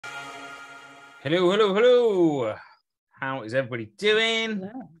Hello, hello, hello. How is everybody doing?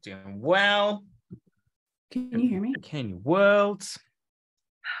 Hello. Doing well. Can you hear me? Can you world?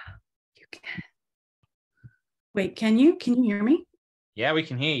 You can. Wait, can you hear me? Yeah, we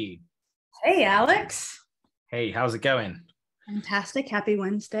can hear you. Hey, Alex. Hey, how's it going? Fantastic. Happy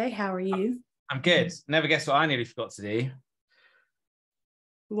Wednesday. How are you? I'm good. Never guess what I nearly forgot to do.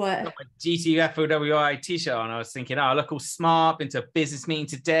 What? Got my GTFOWI t-shirt on. I was thinking, oh, I look all smart, been to a business meeting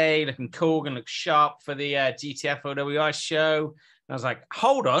today, looking cool, gonna look sharp for the GTFOWI show. And I was like,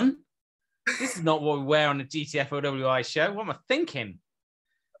 hold on. This is not what we wear on the GTFOWI show. What am I thinking?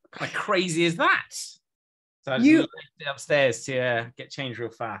 What kind of crazy is that? So I just left it upstairs to get changed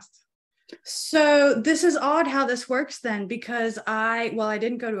real fast. So this is odd how this works then, because I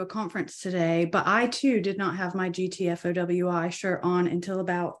didn't go to a conference today, but I too did not have my GTFOWI shirt on until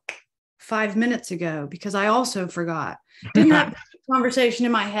about 5 minutes ago, because I also forgot. Didn't have this conversation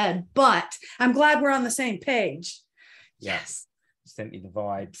in my head, but I'm glad we're on the same page. Yes. Sent you the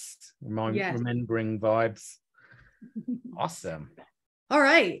vibes, remembering vibes. Awesome. All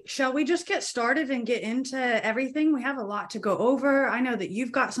right. Shall we just get started and get into everything? We have a lot to go over. I know that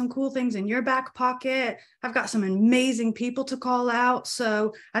you've got some cool things in your back pocket. I've got some amazing people to call out.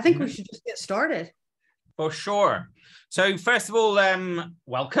 So I think we should just get started. For sure. So first of all,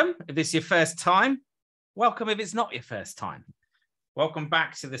 welcome. If this is your first time, welcome if it's not your first time. Welcome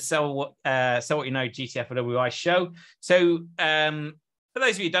back to the Sell What You Know GTFOWI show. So for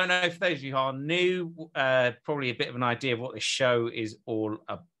those of you who don't know, for those of you who are new, probably a bit of an idea of what this show is all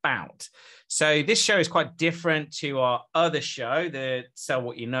about. So this show is quite different to our other show, the Sell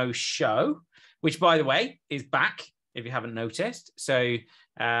What You Know show, which, by the way, is back, if you haven't noticed. So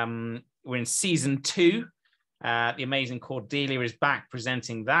we're in season 2. The amazing Cordelia is back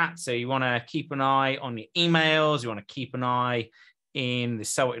presenting that. So you want to keep an eye on your emails. You want to keep an eye in the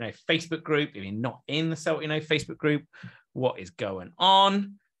Sell What You Know Facebook group. If you're not in the Sell What You Know Facebook group, what is going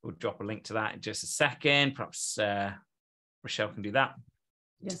on? We'll drop a link to that in just a second. Perhaps Rochelle can do that.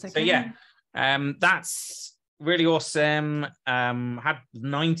 Yes, I can. So yeah, that's really awesome. Had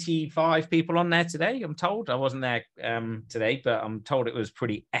 95 people on there today, I'm told. I wasn't there today, but I'm told it was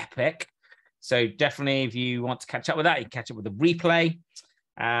pretty epic. So definitely, if you want to catch up with that, you can catch up with the replay,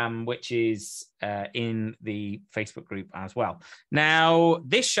 which is in the Facebook group as well. Now,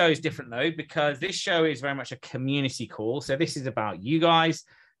 this show is different, though, because this show is very much a community call. So this is about you guys.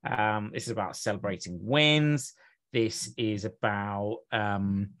 This is about celebrating wins. This is about,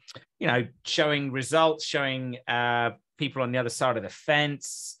 showing results, showing people on the other side of the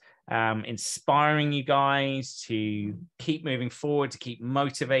fence, inspiring you guys to keep moving forward, to keep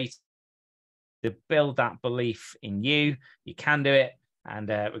motivated, to build that belief in you. You can do it. And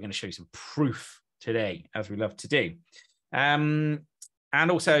we're going to show you some proof today, as we love to do. And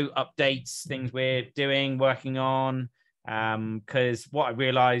also updates, things we're doing, working on. Because what I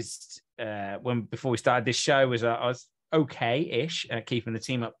realized before we started this show was I was okay-ish at keeping the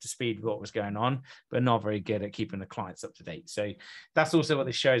team up to speed with what was going on, but not very good at keeping the clients up to date. So that's also what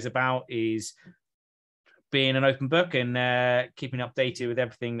this show is about, is being an open book and keeping updated with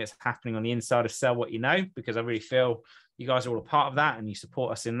everything that's happening on the inside of Sell What You Know, because I really feel you guys are all a part of that and you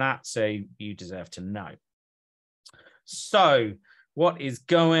support us in that, so you deserve to know. So what is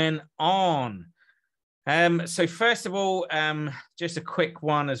going on? So first of all, just a quick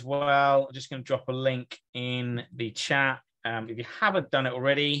one as well. I'm just going to drop a link in the chat. If you haven't done it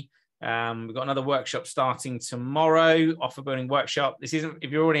already, we've got another workshop starting tomorrow, offer building workshop. This isn't,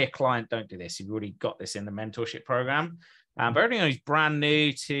 if you're already a client, don't do this. You've already got this in the mentorship program. But everyone who's brand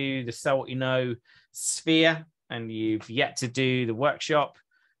new to the Sell What You Know sphere and you've yet to do the workshop,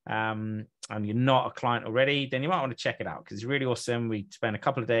 and you're not a client already, then you might want to check it out, because it's really awesome. We spend a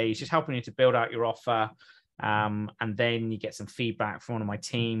couple of days just helping you to build out your offer. And then you get some feedback from one of my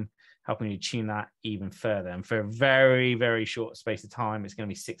team, helping you tune that even further. And for a very, very short space of time, it's going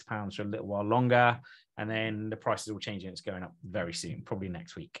to be £6 for a little while longer. And then the prices will change and it's going up very soon, probably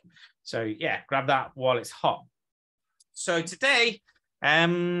next week. So yeah, grab that while it's hot. So today, I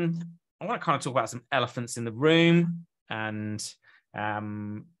want to kind of talk about some elephants in the room, and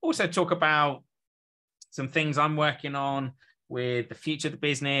also talk about some things I'm working on with the future of the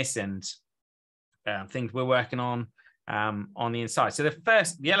business and things we're working on the inside. So the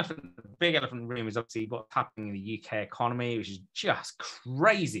big elephant in the room is obviously what's happening in the UK economy, which is just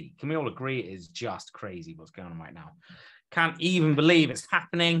crazy. Can we all agree it is just crazy what's going on right now? Can't even believe it's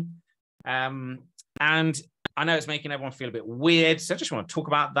happening. And I know it's making everyone feel a bit weird, so I just want to talk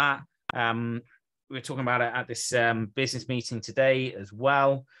about that. We were talking about it at this business meeting today as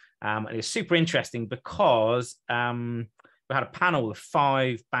well. And it's super interesting because we had a panel of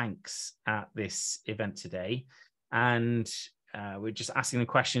 5 banks at this event today, and we're just asking the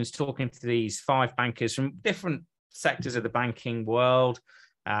questions, talking to these 5 bankers from different sectors of the banking world.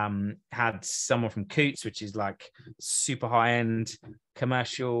 Had someone from Coots, which is like super high-end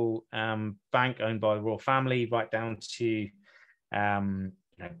commercial bank owned by the royal family, right down to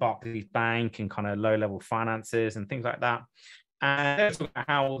Barclays Bank and kind of low-level finances and things like that. And they're talking about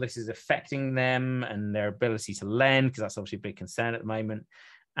how this is affecting them and their ability to lend, because that's obviously a big concern at the moment.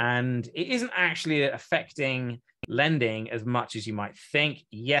 And it isn't actually affecting lending as much as you might think.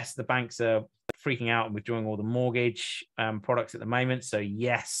 Yes, the banks are freaking out and withdrawing all the mortgage products at the moment. So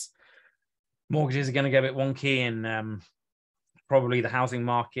yes, mortgages are going to go a bit wonky, and probably the housing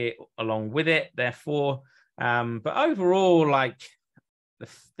market along with it, therefore. But overall, like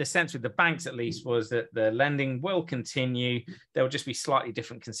the sense with the banks, at least, was that the lending will continue. There will just be slightly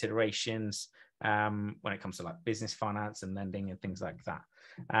different considerations when it comes to like business finance and lending and things like that.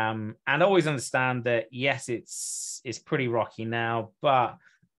 And always understand that, yes, it's pretty rocky now, but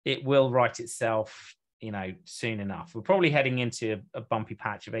it will right itself, soon enough. We're probably heading into a bumpy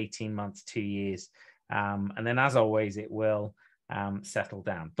patch of 18 months, 2 years. And then, as always, it will settle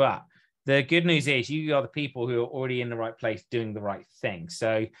down. But the good news is you are the people who are already in the right place doing the right thing.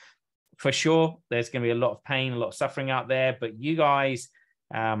 So for sure, there's going to be a lot of pain, a lot of suffering out there, but you guys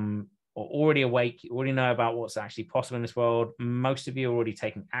are already awake. You already know about what's actually possible in this world. Most of you are already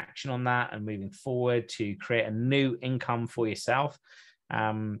taking action on that and moving forward to create a new income for yourself.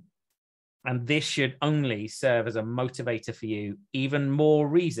 And this should only serve as a motivator for you, even more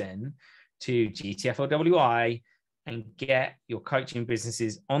reason to GTFOWI and get your coaching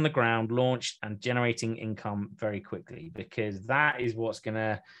businesses on the ground, launched and generating income very quickly, because that is what's going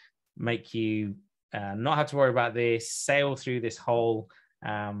to make you not have to worry about this, sail through this whole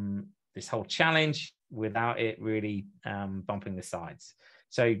challenge without it really bumping the sides.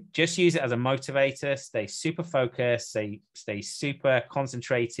 So just use it as a motivator, stay super focused, stay super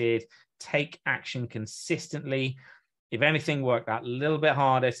concentrated, take action consistently. If anything, work that little bit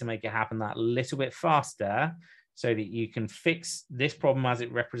harder to make it happen that little bit faster, so that you can fix this problem as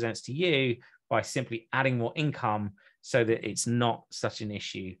it represents to you by simply adding more income, so that it's not such an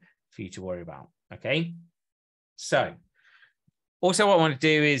issue for you to worry about. Okay. So also what I want to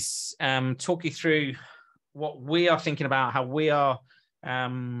do is talk you through what we are thinking about, how we are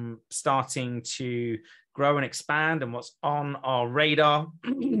starting to grow and expand, and what's on our radar.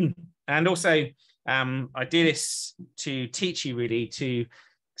 And also I do this to teach you really to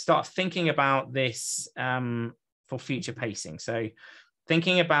start thinking about this for future pacing. So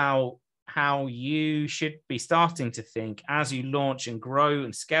thinking about how you should be starting to think as you launch and grow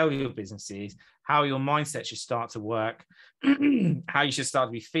and scale your businesses, how your mindset should start to work, how you should start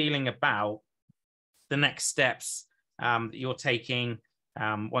to be feeling about the next steps that you're taking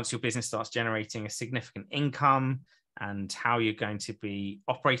once your business starts generating a significant income, and how you're going to be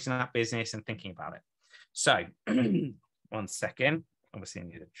operating that business and thinking about it. So 1 second, obviously I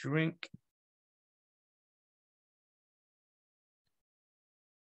need a drink.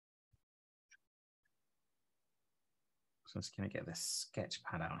 So I'm just going to get this sketch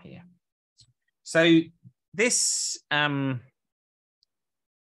pad out here. So this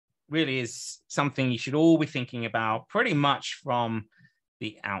really is something you should all be thinking about pretty much from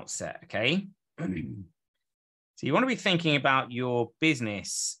the outset, okay? So you want to be thinking about your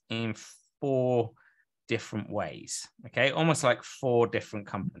business in 4 different ways, okay? Almost like 4 different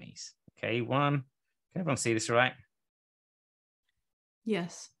companies, okay? Can everyone see this right?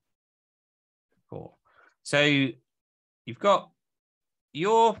 Yes. Cool. So you've got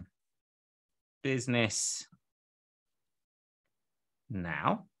your business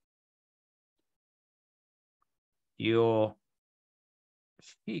now, your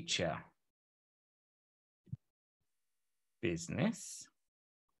future business,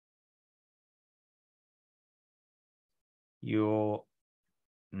 your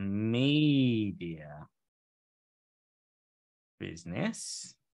media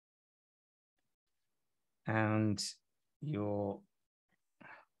business, and your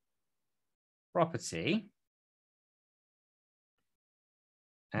property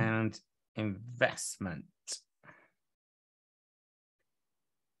and investment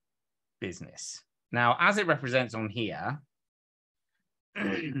business. Now, as it represents on here,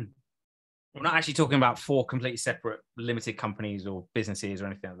 we're not actually talking about 4 completely separate limited companies or businesses or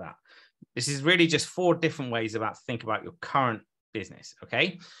anything like that. This is really just 4 different ways about to think about your current business,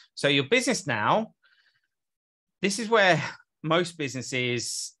 okay? So your business now, this is where most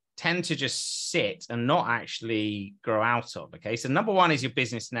businesses tend to just sit and not actually grow out of, okay? So number 1 is your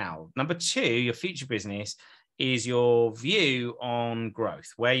business now. Number 2, your future business, is your view on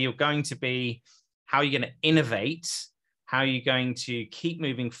growth, where you're going to be, how you're going to innovate, how you're going to keep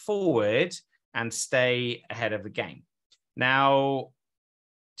moving forward and stay ahead of the game. Now,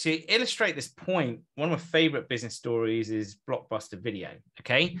 to illustrate this point, one of my favorite business stories is Blockbuster Video.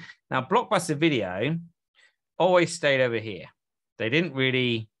 Okay. Now, Blockbuster Video always stayed over here. They didn't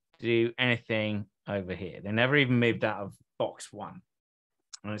really do anything over here. They never even moved out of box one.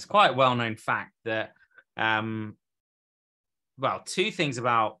 And it's quite a well-known fact that, well, two things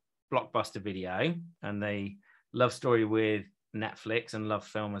about Blockbuster Video and the love story with Netflix and love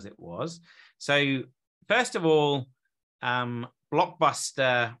film as it was. So first of all,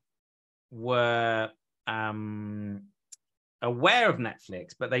 Blockbuster were aware of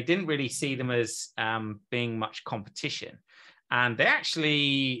Netflix, but they didn't really see them as being much competition. And they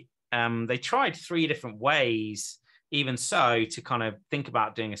actually, they tried 3 different ways, even so, to kind of think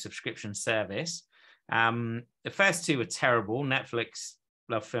about doing a subscription service. The first 2 were terrible. Netflix,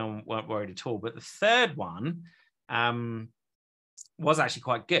 love film weren't worried at all. But the third one was actually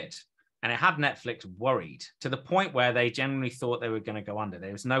quite good. And it had Netflix worried to the point where they genuinely thought they were going to go under.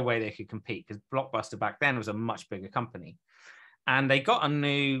 There was no way they could compete because Blockbuster back then was a much bigger company. And they got a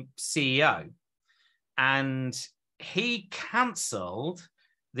new CEO. And he cancelled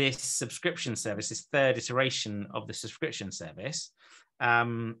this subscription service, this third iteration of the subscription service,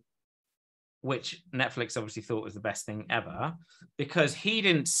 which Netflix obviously thought was the best thing ever, because he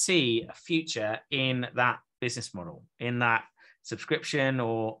didn't see a future in that business model, in that subscription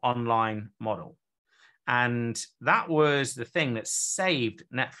or online model. And that was the thing that saved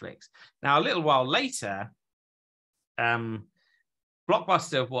Netflix. Now, a little while later,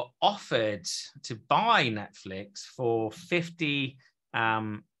 Blockbuster were offered to buy Netflix for $50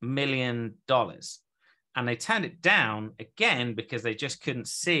 million. And they turned it down again because they just couldn't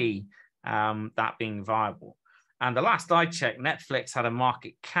see that being viable. And the last I checked, Netflix had a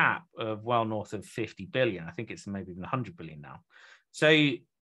market cap of well north of 50 billion. I think it's maybe even 100 billion now. So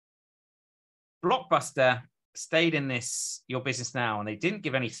Blockbuster stayed in this Your Business Now, and they didn't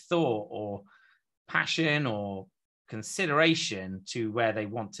give any thought or passion or consideration to where they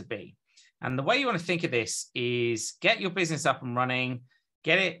want to be. And the way you want to think of this is get your business up and running,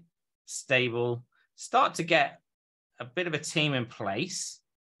 get it stable, start to get a bit of a team in place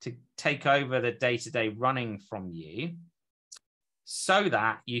to take over the day-to-day running from you, so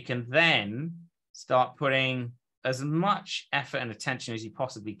that you can then start putting as much effort and attention as you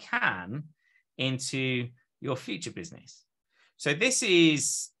possibly can into your future business. So this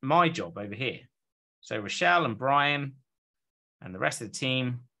is my job over here. So Rochelle and Brian and the rest of the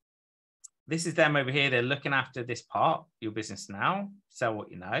team, this is them over here. They're looking after this part, Your Business Now, Sell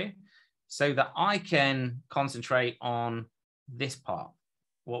What You Know, so that I can concentrate on this part,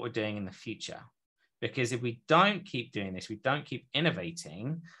 what we're doing in the future. Because if we don't keep doing this, we don't keep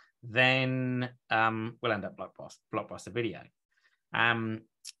innovating, then we'll end up like Blockbuster Video. And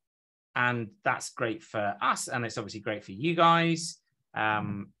that's great for us. And it's obviously great for you guys,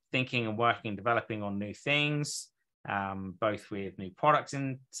 thinking and working and developing on new things, both with new products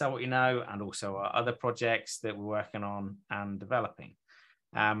in Sell What You Know and also our other projects that we're working on and developing.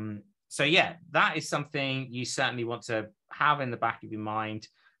 So yeah, that is something you certainly want to have in the back of your mind,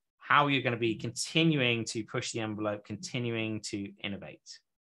 how you're going to be continuing to push the envelope, continuing to innovate.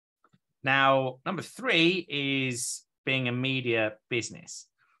 Now, number 3 is being a media business.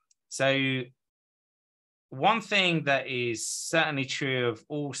 So one thing that is certainly true of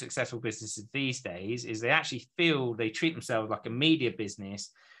all successful businesses these days is they actually feel they treat themselves like a media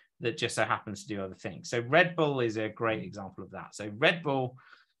business that just so happens to do other things. So Red Bull is a great example of that. So Red Bull,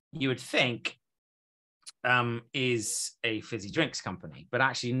 you would think, is a fizzy drinks company, but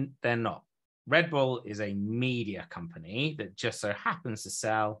actually they're not. Red Bull is a media company that just so happens to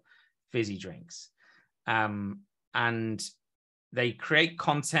sell fizzy drinks. And they create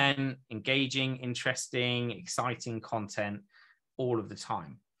content, engaging, interesting, exciting content all of the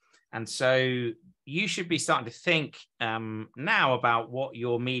time. And so you should be starting to think now about what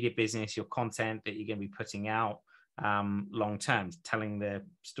your media business, your content that you're going to be putting out long term, telling the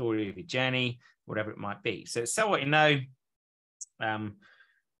story of your journey, whatever it might be. So Sell What You Know.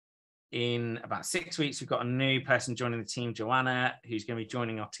 In about 6 weeks, we've got a new person joining the team, Joanna, who's going to be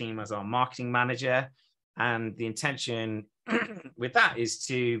joining our team as our marketing manager. And the intention with that is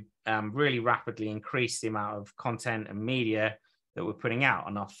to really rapidly increase the amount of content and media that we're putting out.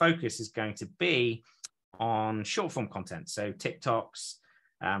 And our focus is going to be on short form content. So TikToks,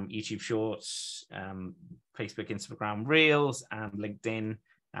 YouTube Shorts, Facebook, Instagram Reels, and LinkedIn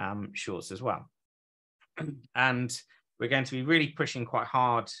Shorts as well. And we're going to be really pushing quite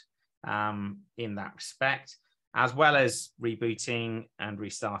hard in that respect. as well as rebooting and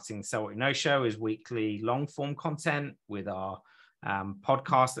restarting the Sell What You Know show as weekly long form content with our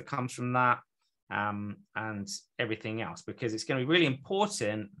podcast that comes from that, and everything else, because it's going to be really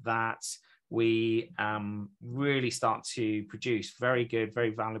important that we really start to produce very good, very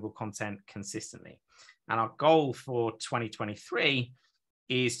valuable content consistently. And our goal for 2023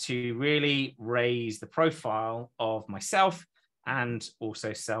 is to really raise the profile of myself and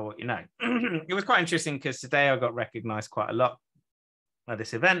also Sell What You Know. It was quite interesting because today I got recognized quite a lot at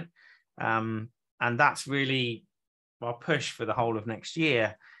this event. And that's really our push for the whole of next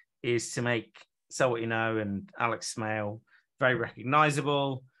year, is to make Sell What You Know and Alex Smale very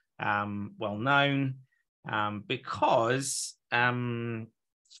recognizable, well known, because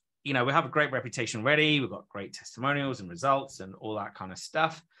you know, we have a great reputation already. We've got great testimonials and results and all that kind of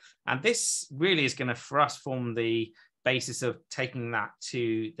stuff. And this really is going to, for us, form the basis of taking that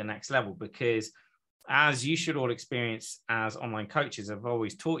to the next level, because as you should all experience as online coaches, I've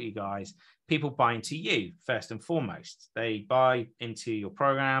always taught you guys, people buy into you first and foremost. They buy into your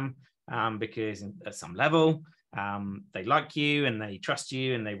program because at some level, they like you and they trust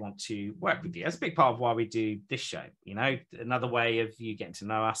you and they want to work with you. That's a big part of why we do this show. You know, another way of you getting to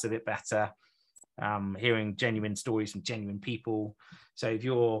know us a bit better, hearing genuine stories from genuine people. So if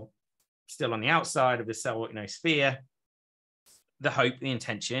you're still on the outside of the Sell What You Know sphere, the hope, the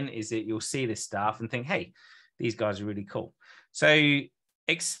intention is that you'll see this stuff and think, hey, these guys are really cool. So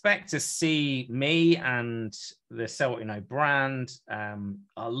expect to see me and the Sell What You Know brand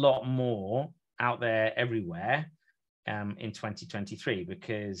a lot more out there everywhere in 2023,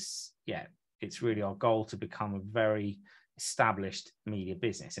 because yeah, it's really our goal to become a very established media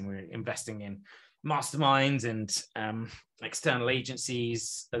business, and we're investing in masterminds and external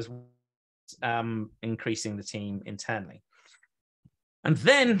agencies, as well as increasing the team internally. And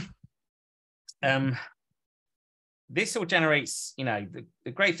then this all generates, you know,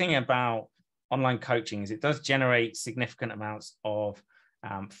 the great thing about online coaching is it does generate significant amounts of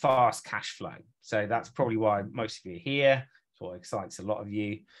fast cash flow. So that's probably why most of you are here. It's what excites a lot of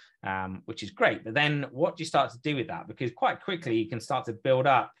you, which is great. But then what do you start to do with that? Because quite quickly you can start to build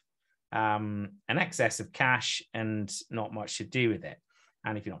up an excess of cash and not much to do with it.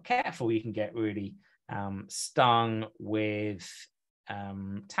 And if you're not careful, you can get really stung with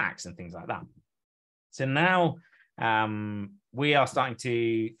tax and things like that. So now we are starting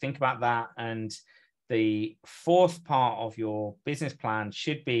to think about that, and the fourth part of your business plan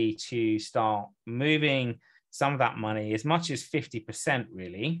should be to start moving some of that money, as much as 50%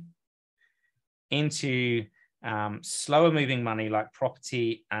 really, into slower moving money like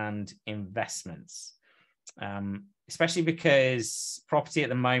property and investments, especially because property at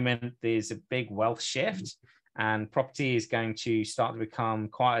the moment, there's a big wealth shift, and property is going to start to become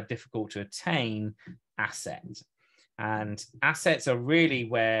quite a difficult to attain asset. And assets are really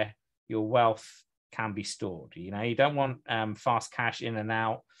where your wealth can be stored. You know, you don't want fast cash in and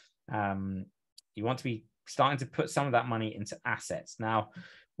out. You want to be starting to put some of that money into assets. Now,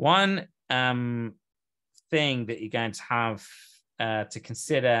 one thing that you're going to have to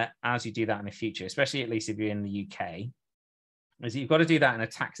consider as you do that in the future, especially at least if you're in the UK, is that you've got to do that in a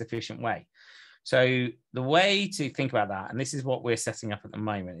tax efficient way. So the way to think about that, and this is what we're setting up at the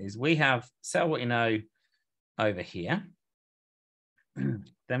moment, is we have Sell What You Know over here.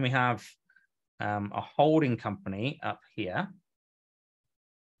 Then we have a holding company up here.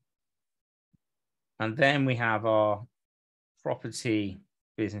 And then we have our property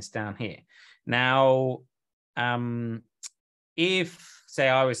business down here. Now, if, say,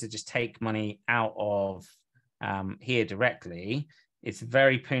 I was to just take money out of here directly, it's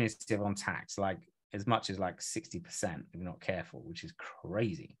very punitive on tax, like as much as like 60% if you're not careful, which is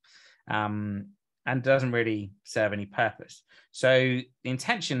crazy. And doesn't really serve any purpose. So the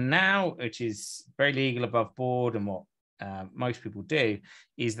intention now, which is very legal, above board, and what most people do,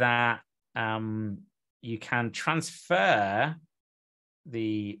 is that you can transfer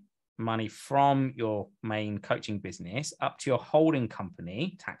the money from your main coaching business up to your holding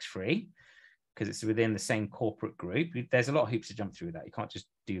company tax-free, because it's within the same corporate group. There's a lot of hoops to jump through with that. You can't just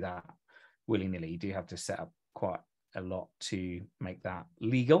do that willy-nilly. You do have to set up quite a lot to make that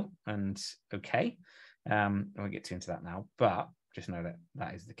legal and okay. I won't get too into that now, but just know that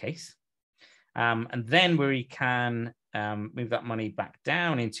that is the case. And then we can move that money back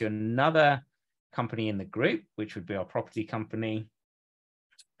down into another company in the group, which would be our property company.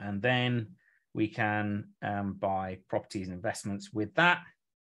 And then we can buy properties and investments with that,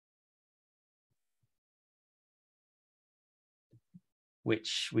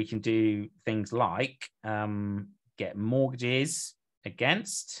 which we can do things like get mortgages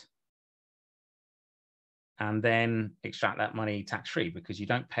against, and then extract that money tax-free, because you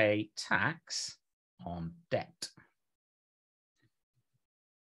don't pay tax on debt.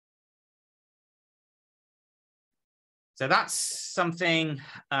 So that's something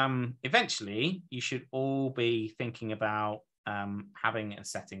eventually you should all be thinking about having and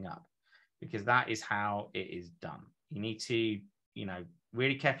setting up, because that is how it is done. You need to,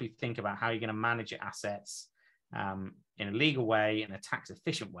 really carefully think about how you're going to manage your assets in a legal way, in a tax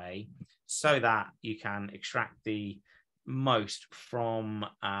efficient way, so that you can extract the most from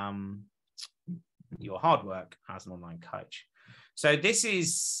your hard work as an online coach. So this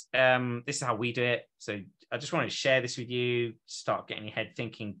is how we do it. So I just wanted to share this with you. Start getting your head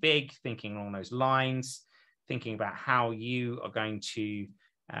thinking big, thinking along those lines, thinking about how you are going to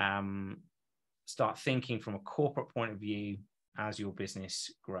start thinking from a corporate point of view as your business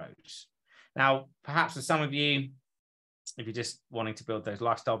grows. Now, perhaps for some of you, if you're just wanting to build those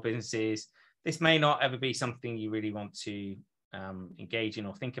lifestyle businesses, this may not ever be something you really want to engage in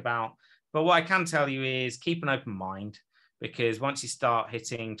or think about. But what I can tell you is keep an open mind, because once you start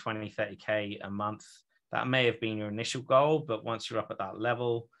hitting 20, 30K a month, that may have been your initial goal, but once you're up at that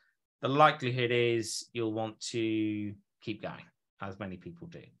level, the likelihood is you'll want to keep going, as many people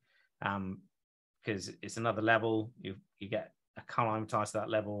do, because it's another level. You get acclimatized to that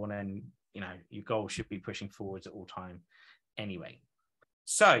level, and then your goal should be pushing forwards at all time anyway.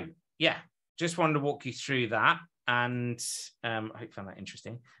 So yeah, just wanted to walk you through that, and I hope you found that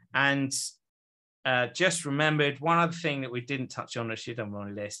interesting. And just remembered one other thing that we didn't touch on, that should have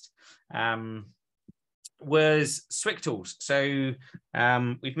on the list, was SWYK tools. So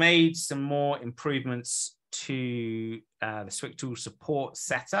we've made some more improvements to the SWYK tool support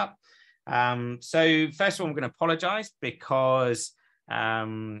setup. So first of all, I'm going to apologize, because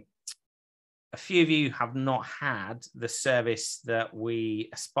a few of you have not had the service that we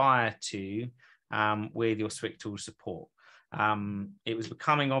aspire to with your SWYK tool support. It was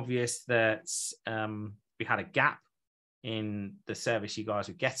becoming obvious that we had a gap in the service you guys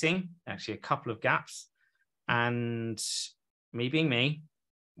were getting, actually a couple of gaps. And me being me,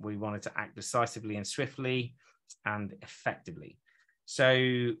 we wanted to act decisively and swiftly and effectively.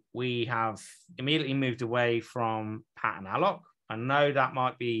 So we have immediately moved away from Pat and Alok. I know that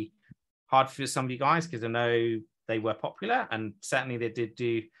might be hard for some of you guys, because I know they were popular, and certainly they did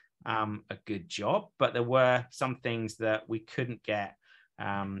do a good job, but there were some things that we couldn't get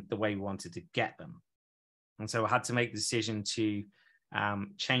the way we wanted to get them. And so I had to make the decision to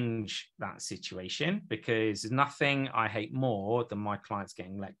change that situation, because there's nothing I hate more than my clients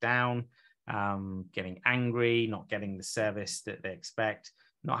getting let down, getting angry, not getting the service that they expect,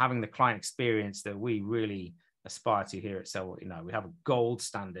 not having the client experience that we really aspire to here at Sell What You Know. We have a gold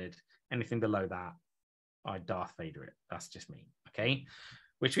standard. Anything below that, I Darth Vader it. That's just me, okay?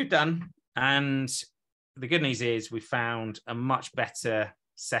 Which we've done. And the good news is we found a much better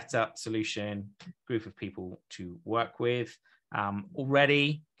setup, solution, group of people to work with.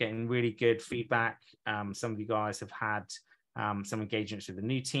 Already getting really good feedback. Some of you guys have had some engagements with the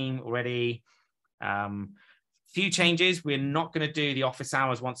new team already. Few changes. We're not going to do the office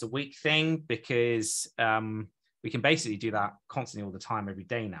hours once a week thing, because we can basically do that constantly all the time, every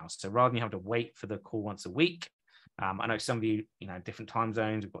day now. So rather than you have to wait for the call once a week, I know some of you, different time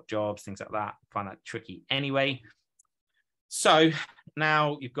zones, we've got jobs, things like that, find that tricky anyway. So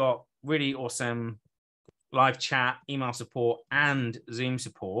now you've got really awesome live chat, email support, and Zoom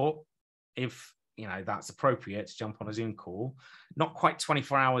support, if that's appropriate to jump on a Zoom call. Not quite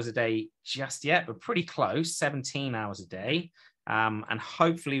 24 hours a day just yet, but pretty close, 17 hours a day. And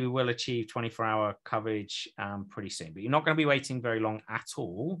hopefully we will achieve 24-hour coverage pretty soon. But you're not going to be waiting very long at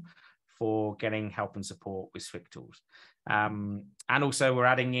all for getting help and support with SWYK tools. And also we're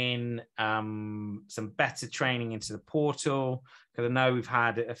adding in some better training into the portal, because I know we've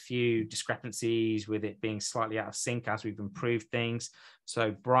had a few discrepancies with it being slightly out of sync as we've improved things.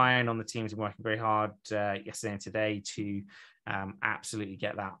 So Brian on the team has been working very hard yesterday and today to absolutely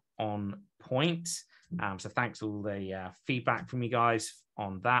get that on point. So thanks for all the feedback from you guys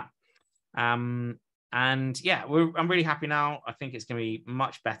on that. And yeah, I'm really happy now. I think it's going to be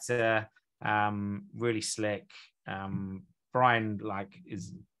much better, really slick. Brian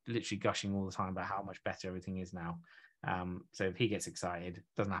is literally gushing all the time about how much better everything is now. So if he gets excited, it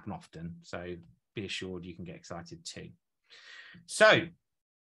doesn't happen often. So be assured you can get excited too. So I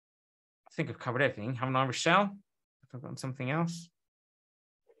think I've covered everything, haven't I, Rochelle? Have I forgotten something else?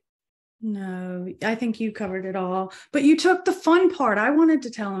 No, I think you covered it all, but you took the fun part. I wanted to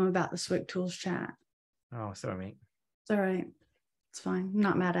tell him about the SWYK tools chat. Oh, sorry, mate. It's all right. It's fine. I'm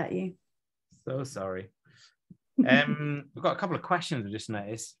not mad at you. So sorry. We've got a couple of questions I just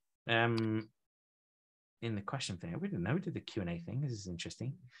noticed. in the question thing. We didn't know we did the Q&A thing. This is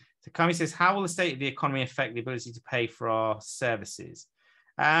interesting. So Kami says, how will the state of the economy affect the ability to pay for our services?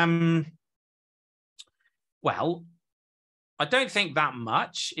 Well, I don't think that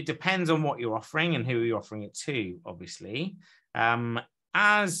much. It depends on what you're offering and who you're offering it to, obviously.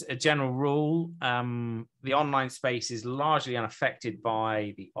 As a general rule, the online space is largely unaffected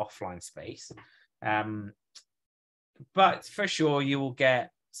by the offline space. But for sure, you will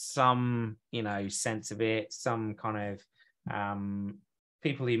get some, sense of it, some kind of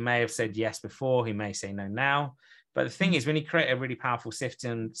people who may have said yes before, who may say no now. But the thing is, when you create a really powerful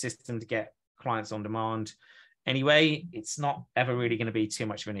system to get clients on demand, anyway, it's not ever really going to be too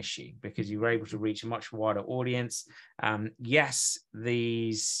much of an issue because you were able to reach a much wider audience. Yes,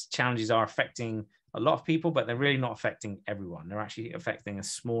 these challenges are affecting a lot of people, but they're really not affecting everyone. They're actually affecting a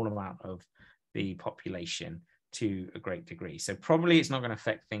small amount of the population to a great degree. So probably it's not going to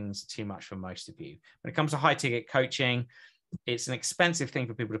affect things too much for most of you. When it comes to high ticket coaching, it's an expensive thing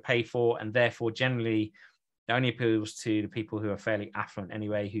for people to pay for, and therefore generally it only appeals to the people who are fairly affluent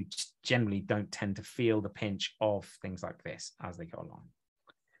anyway, who generally don't tend to feel the pinch of things like this as they go along.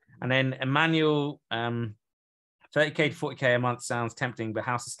 And then Emmanuel, 30K to 40K a month sounds tempting, but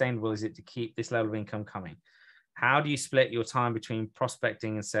how sustainable is it to keep this level of income coming? How do you split your time between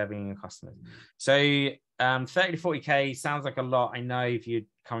prospecting and serving your customers? So 30 to 40K sounds like a lot. I know if you're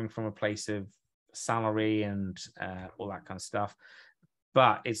coming from a place of salary and all that kind of stuff,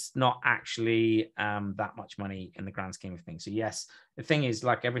 but it's not actually that much money in the grand scheme of things. So yes, the thing is,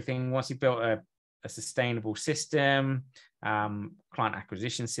 like everything, once you've built a sustainable system, client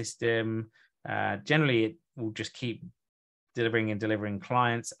acquisition system, generally it will just keep delivering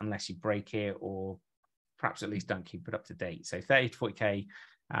clients unless you break it, or perhaps at least don't keep it up to date. So 30 to 40K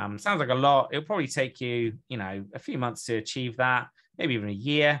sounds like a lot. It'll probably take you, a few months to achieve that, maybe even a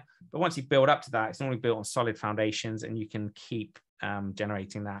year. But once you build up to that, it's normally built on solid foundations, and you can keep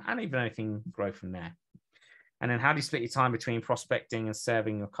generating that, and even anything grow from there. And then how do you split your time between prospecting and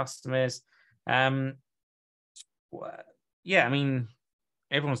serving your customers? Yeah, I mean,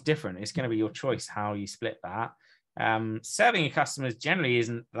 everyone's different. It's going to be your choice how you split that. Serving your customers generally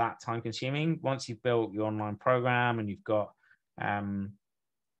isn't that time consuming. Once you've built your online program and you've got your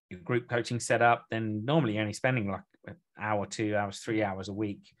group coaching set up, then normally you're only spending like an hour, 2 hours, 3 hours a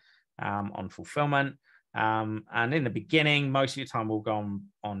week on fulfillment. And in the beginning, most of your time will go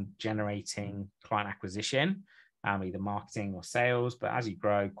on generating client acquisition, either marketing or sales. But as you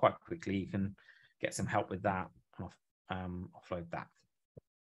grow, quite quickly, you can get some help with that and offload that.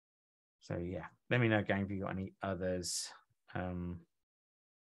 So yeah, let me know, gang, if you've got any others that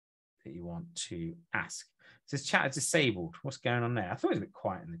you want to ask. It says chat is disabled. What's going on there? I thought it was a bit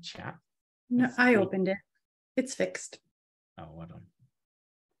quiet in the chat. No, I opened it. It's fixed. Oh, well done.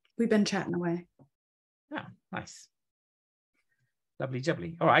 We've been chatting away. Oh, nice. Lovely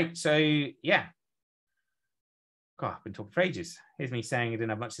jubbly. All right. So yeah. God, I've been talking for ages. Here's me saying I didn't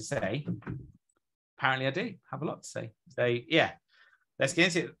have much to say. Apparently I do have a lot to say. So yeah, let's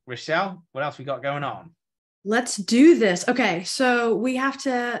get into it. Rochelle, what else we got going on? Let's do this. Okay, so we have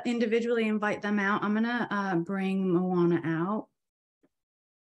to individually invite them out. I'm gonna bring Moana out.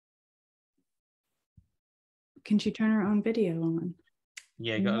 Can she turn her own video on?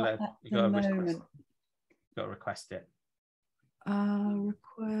 Yeah, you got to request it.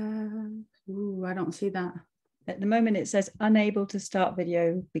 Request. Ooh, I don't see that. At the moment, it says unable to start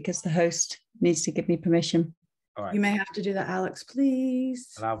video because the host needs to give me permission. All right. You may have to do that, Alex,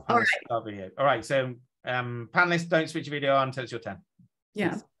 please. Allow panelists to start video. All right. So panelists, don't switch your video on until it's your turn.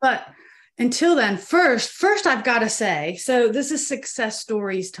 Yeah, but until then, first I've got to say, so this is success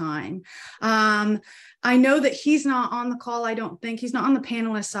stories time. I know that he's not on the call. I don't think he's not on the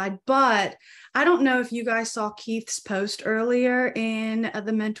panelist side, but I don't know if you guys saw Keith's post earlier in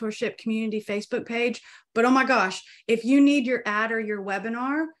the mentorship community Facebook page, but oh my gosh, if you need your ad or your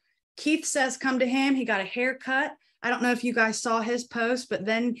webinar, Keith says, come to him. He got a haircut. I don't know if you guys saw his post, but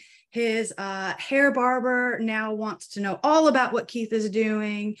then his hair barber now wants to know all about what Keith is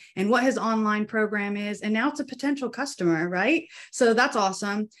doing and what his online program is. And now it's a potential customer, right? So that's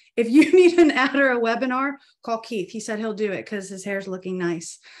awesome. If you need an ad or a webinar, call Keith. He said he'll do it because his hair's looking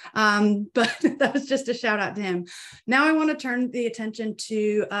nice. But that was just a shout out to him. Now I want to turn the attention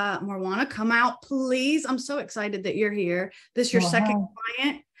to Moana. Come out, please. I'm so excited that you're here. This is your second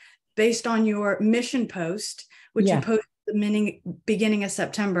client based on your mission post, which you posted the beginning of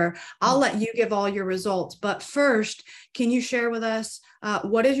September. I'll let you give all your results, but first, can you share with us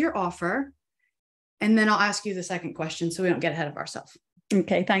what is your offer? And then I'll ask you the second question so we don't get ahead of ourselves.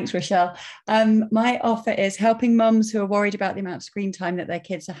 Okay, thanks, Rochelle. My offer is helping mums who are worried about the amount of screen time that their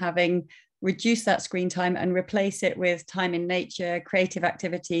kids are having reduce that screen time and replace it with time in nature, creative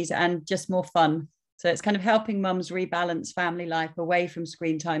activities, and just more fun. So it's kind of helping mums rebalance family life away from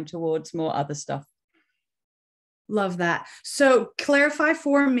screen time towards more other stuff. Love that. So clarify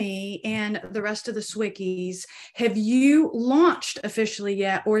for me and the rest of the SWYKies, have you launched officially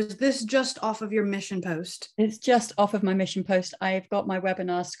yet, or is this just off of your mission post? It's just off of my mission post. I've got my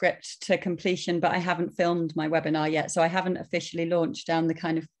webinar script to completion, but I haven't filmed my webinar yet. So I haven't officially launched down the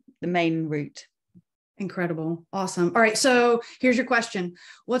kind of the main route. Incredible. Awesome. All right. So here's your question.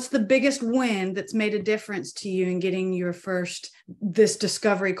 What's the biggest win that's made a difference to you in getting your this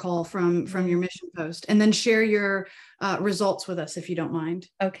discovery call from your mission post? And then share your results with us, if you don't mind.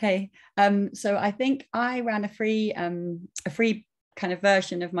 Okay. So I think I ran a free kind of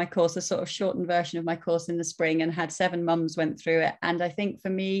version of my course, a sort of shortened version of my course in the spring, and had 7 mums went through it. And I think for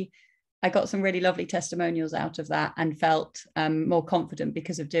me, I got some really lovely testimonials out of that and felt more confident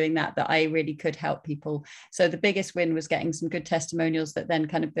because of doing that I really could help people. So the biggest win was getting some good testimonials that then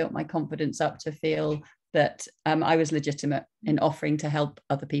kind of built my confidence up to feel that I was legitimate in offering to help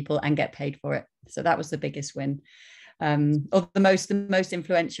other people and get paid for it. So that was the biggest win, or the most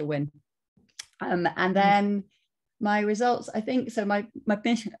influential win. And then my results, I think, so my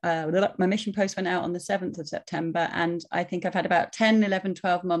mission post went out on the 7th of September, and I think I've had about 10, 11,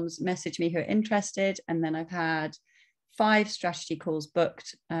 12 mums message me who are interested. And then I've had 5 strategy calls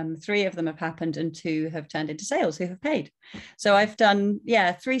booked. 3 of them have happened and 2 have turned into sales who have paid. So I've done,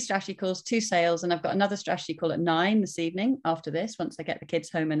 3 strategy calls, 2 sales, and I've got another strategy call at 9 this evening after this, once I get the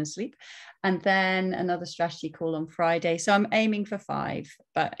kids home and asleep. And then another strategy call on Friday. So I'm aiming for 5,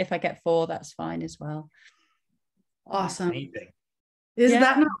 but if I get 4, that's fine as well. Awesome. Amazing. Is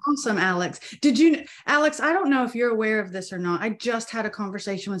that not awesome, Alex? Alex, I don't know if you're aware of this or not. I just had a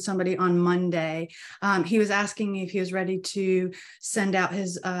conversation with somebody on Monday. He was asking me if he was ready to send out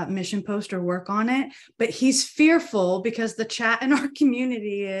his mission post or work on it, but he's fearful because the chat in our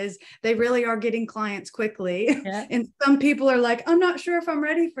community is they really are getting clients quickly. Yeah. And some people are like, I'm not sure if I'm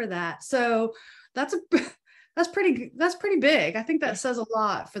ready for that. So that's pretty big. I think that says a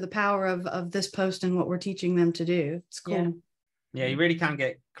lot for the power of this post and what we're teaching them to do. It's cool. Yeah, you really can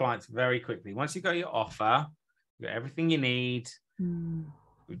get clients very quickly. Once you've got your offer, you've got everything you need.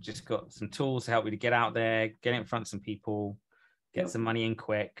 We've just got some tools to help you to get out there, get in front of some people, get some money in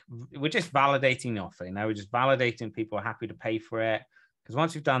quick. We're just validating the offer. We're just validating people are happy to pay for it. Because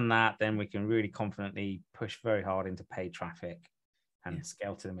once we've done that, then we can really confidently push very hard into paid traffic and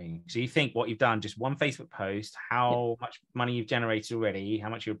scale to the moon. So you think what you've done, just one Facebook post, how much money you've generated already, how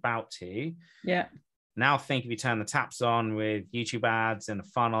much you're about to. Yeah. Now think if you turn the taps on with YouTube ads and a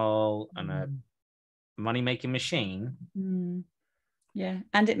funnel and a money-making machine. Yeah.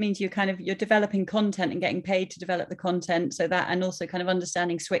 And it means you're developing content and getting paid to develop the content. So that, and also kind of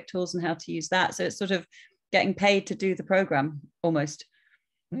understanding SWYK tools and how to use that. So it's sort of getting paid to do the program almost.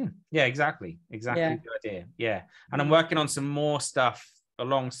 Yeah, exactly. Good idea. Yeah. And I'm working on some more stuff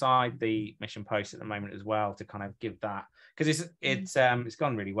alongside the mission post at the moment as well to kind of give that, because it's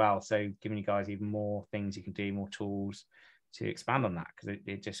gone really well. So giving you guys even more things you can do, more tools to expand on that, because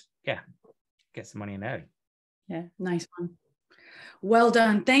it just gets the money in early. Yeah, nice one. Well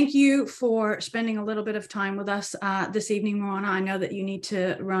done. Thank you for spending a little bit of time with us this evening, Moana. I know that you need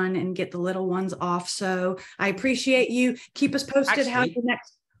to run and get the little ones off, so I appreciate you. Keep us posted how your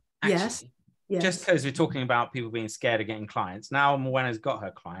next. Yes. Just because we're talking about people being scared of getting clients, now Moana's got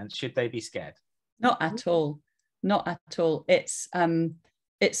her clients, should they be scared? Not at all. Not at all. It's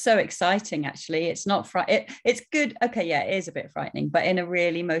so exciting, actually. It's not it's good. Okay, yeah, it is a bit frightening, but in a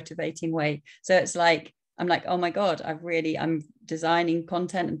really motivating way. So it's like, I'm like, oh my God, I'm designing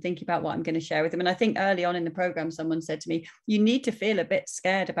content and thinking about what I'm going to share with them. And I think early on in the program, someone said to me, you need to feel a bit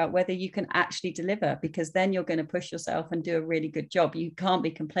scared about whether you can actually deliver, because then you're going to push yourself and do a really good job. You can't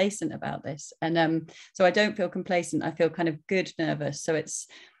be complacent about this. And so I don't feel complacent. I feel kind of good nervous. So it's,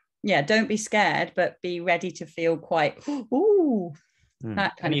 don't be scared, but be ready to feel quite,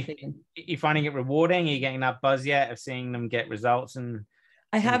 that kind of feeling. You're finding it rewarding? Are you getting that buzz yet of seeing them get results? And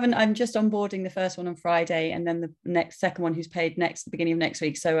I haven't. I'm just onboarding the first one on Friday, and then the second one who's paid the beginning of next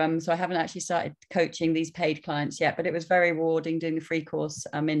week. So I haven't actually started coaching these paid clients yet, but it was very rewarding doing the free course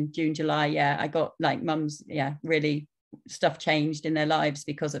in June, July. Yeah, I got like mums, really stuff changed in their lives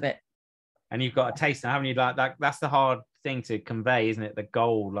because of it. And you've got a taste now, haven't you? Like that, that's the hard thing to convey, isn't it? The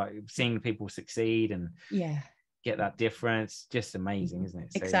goal, like seeing people succeed and get that difference, just amazing, isn't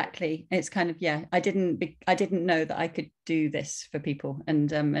it? So, exactly. It's kind of, I didn't know that I could do this for people,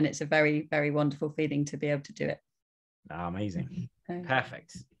 and it's a very, very wonderful feeling to be able to do it. Amazing.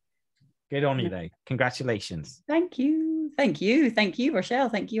 Perfect. Good on you though. Congratulations. Thank you. Thank you, Rochelle.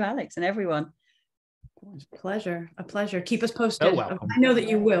 Thank you, Alex, and everyone. A pleasure. Keep us posted. So welcome. I know that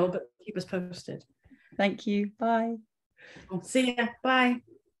you will, but keep us posted. Thank you. Bye. See ya. Bye.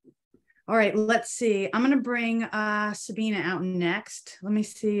 All right, let's see. I'm going to bring Sabina out next. Let me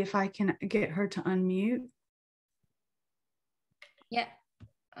see if I can get her to unmute. Yeah.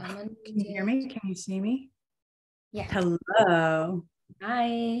 Can you hear me? Can you see me? Yeah. Hello.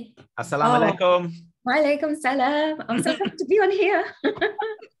 Hi. Assalamu alaikum. Walaikum salam. I'm so happy to be on here.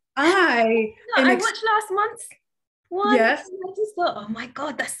 I watched last month's one. Yes. And I just thought, oh my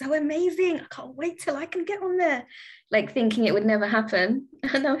God, that's so amazing. I can't wait till I can get on there. Like thinking it would never happen.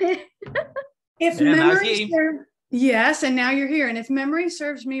 And I'm here. Yes, and now you're here. And if memory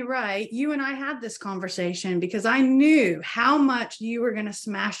serves me right, you and I had this conversation because I knew how much you were going to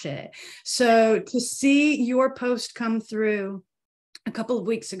smash it. So to see your post come through a couple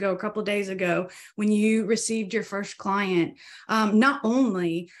of days ago, when you received your first client, not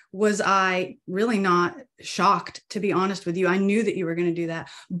only was I really not shocked, to be honest with you, I knew that you were going to do that.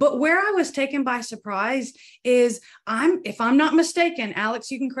 But where I was taken by surprise is if I'm not mistaken,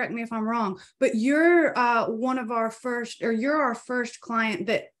 Alex, you can correct me if I'm wrong, but you're our first client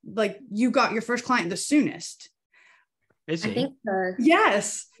that you got your first client the soonest. Is he? I think so.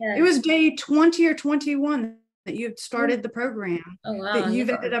 Yes. Yeah. It was day 20 or 21 that you've started the program. Oh, wow. That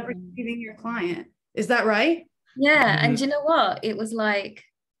you've ended up receiving your client. Is that right? Yeah. And you know what? It was like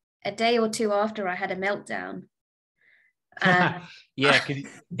a day or two after I had a meltdown. Yeah,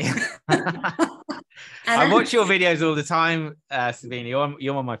 I watch your videos all the time, Sabina.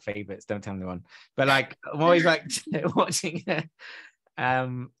 You're one of my favorites. Don't tell anyone. But like, I'm always like watching it.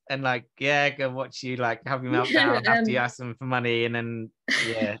 And like, yeah, go watch you like have your meltdown after you ask them for money, and then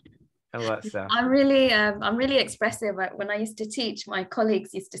all that stuff. I'm really expressive. When I used to teach, my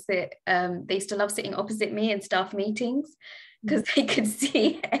colleagues used to sit. They used to love sitting opposite me in staff meetings because they could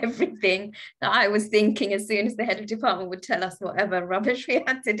see everything that I was thinking as soon as the head of department would tell us whatever rubbish we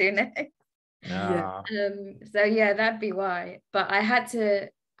had to do next. Yeah. So yeah, that'd be why. But I had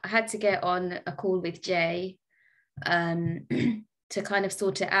to get on a call with Jay to kind of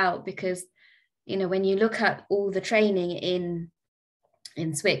sort it out, because when you look at all the training in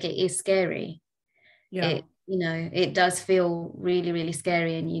SWYK, it is scary. Yeah. It does feel really, really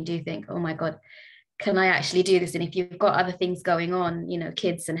scary, and you do think, oh my God, can I actually do this? And if you've got other things going on,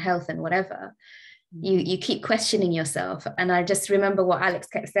 kids and health and whatever, you keep questioning yourself. And I just remember what Alex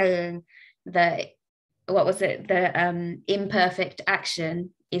kept saying, that what was it, the imperfect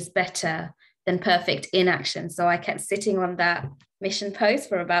action is better than perfect inaction. So I kept sitting on that mission post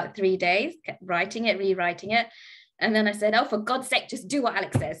for about 3 days, kept writing it, rewriting it. And then I said, oh, for God's sake, just do what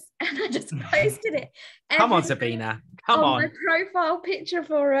Alex says. And I just posted it. Come on, Sabina. Come on. My profile picture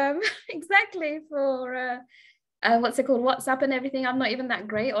for, what's it called? WhatsApp and everything. I'm not even that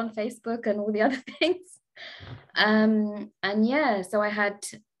great on Facebook and all the other things. And yeah, so I had,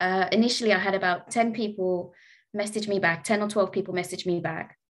 initially I had about 10 people message me back, 10 or 12 people message me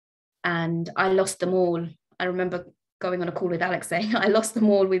back. And I lost them all. I remember going on a call with Alex saying, I lost them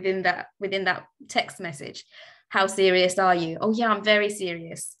all within that text message. How serious are you? Oh yeah, I'm very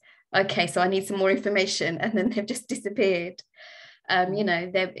serious. Okay, so I need some more information. And then they've just disappeared.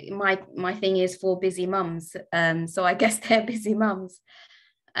 My thing is for busy mums. So I guess they're busy mums.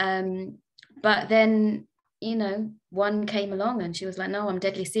 But then, one came along and she was like, no, I'm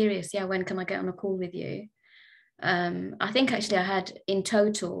deadly serious. Yeah, when can I get on a call with you? I think actually I had in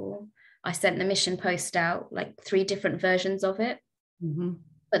total, I sent the mission post out like 3 different versions of it. Mm-hmm.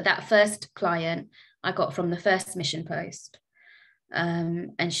 But that first client I got from the first mission post.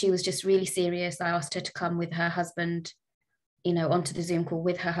 And she was just really serious. I asked her to come with her husband, onto the Zoom call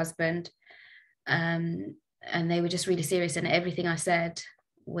with her husband. And they were just really serious. And everything I said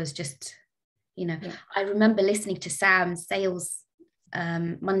was just, I remember listening to Sam's sales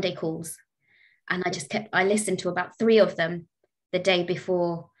Monday calls. And I listened to about 3 of them the day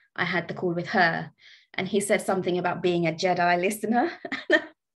before I had the call with her. And he said something about being a Jedi listener.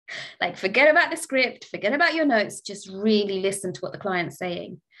 Like, forget about the script, forget about your notes, just really listen to what the client's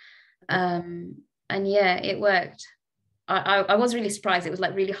saying. And yeah, it worked. I was really surprised. It was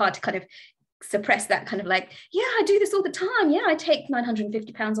like really hard to kind of suppress that kind of like, yeah, I do this all the time. Yeah, I take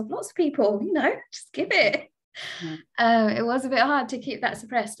 950 pounds off lots of people, just give it. Yeah. It was a bit hard to keep that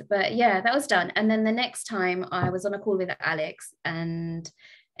suppressed, but yeah, that was done. And then the next time I was on a call with Alex, and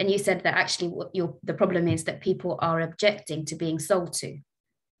you said that actually the problem is that people are objecting to being sold to.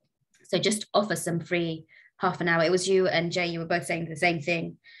 So just offer some free half an hour. It was you and Jay, you were both saying the same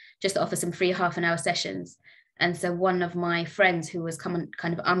thing, just offer some free half an hour sessions. And so one of my friends who was kind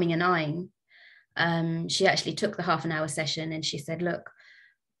of umming and eyeing She actually took the half an hour session and she said, look,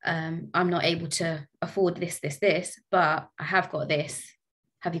 I'm not able to afford this, but I have got this.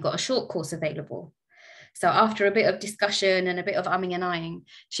 Have you got a short course available? So after a bit of discussion and a bit of umming and ahhing,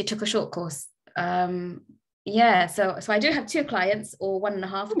 she took a short course. Yeah, so I do have 2 clients, or 1.5.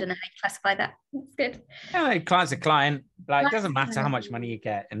 I don't know how you classify that. It's good. Yeah, client's a client. Like, it doesn't matter how much money you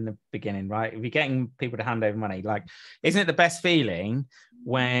get in the beginning, right? If you're getting people to hand over money, like, isn't it the best feeling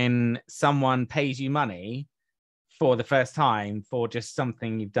when someone pays you money for the first time for just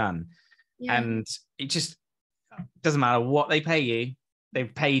something you've done? Yeah. And it just doesn't matter what they pay you.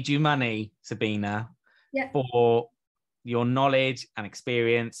 They've paid you money, Sabina, for your knowledge and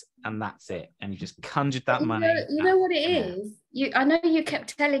experience, and that's it. And you just conjured that money. You know what it is? I know you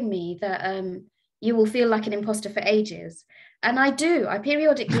kept telling me that you will feel like an imposter for ages. And I do. I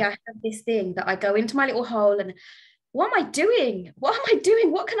periodically I have this thing that I go into my little hole and what am I doing? What have I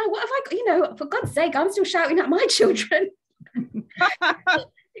got? You know, for God's sake, I'm still shouting at my children.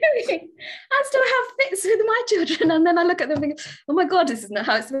 I still have fits with my children, and then I look at them and think, oh my God, this is not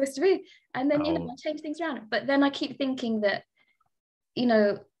how it's supposed to be. And then, you know, I change things around. But then I keep thinking that, you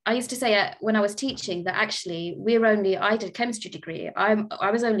know, I used to say when I was teaching that actually I did a chemistry degree.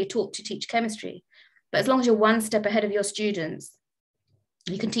 I was only taught to teach chemistry. But as long as you're one step ahead of your students,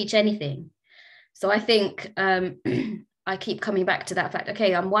 you can teach anything. So I think I keep coming back to that fact.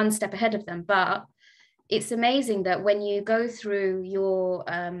 Okay, I'm one step ahead of them, but it's amazing that when you go through your,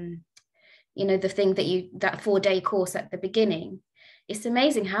 you know, the thing that 4-day course at the beginning, it's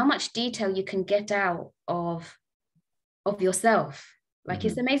amazing how much detail you can get out of yourself. Like,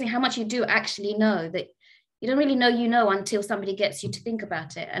 it's amazing how much you do actually know that you don't really know until somebody gets you to think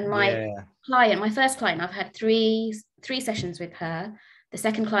about it. And my first client, I've had three sessions with her. The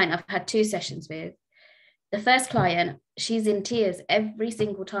second client I've had 2 sessions with. The first client, she's in tears every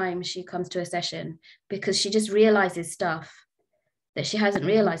single time she comes to a session because she just realizes stuff that she hasn't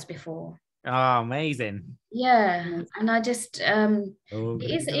realized before. Oh, amazing. Yeah. And I just, it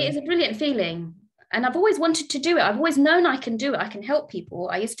is a brilliant feeling. And I've always wanted to do it. I've always known I can do it. I can help people.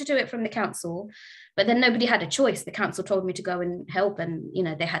 I used to do it from the council, but then nobody had a choice. The council told me to go and help, and, you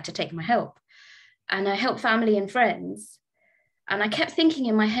know, they had to take my help. And I helped family and friends. And I kept thinking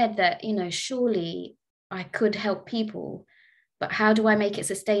in my head that, you know, surely I could help people, but how do I make it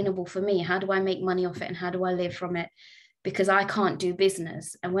sustainable for me? How do I make money off it? And how do I live from it? Because I can't do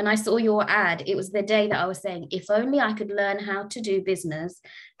business. And when I saw your ad, it was the day that I was saying, if only I could learn how to do business.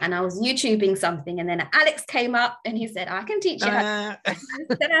 And I was YouTubing something, and then Alex came up and he said, I can teach you how to.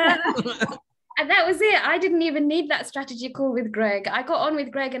 And that was it. I didn't even need that strategy call with Greg. I got on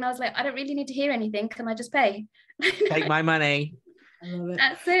with Greg and I was like, I don't really need to hear anything. Can I just pay? Take my money. I love it.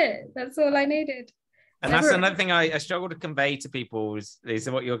 That's it. That's all I needed. And that's another thing I struggle to convey to people is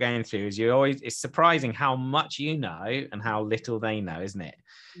what you're going through is it's surprising how much you know and how little they know, isn't it?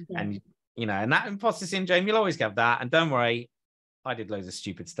 Yeah. And, you know, and that imposter syndrome, you'll always have that. And don't worry, I did loads of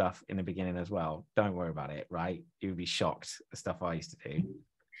stupid stuff in the beginning as well. Don't worry about it, right? You would be shocked at the stuff I used to do.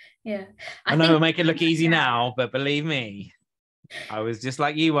 Yeah. I know it'll make it look easy now, but believe me, I was just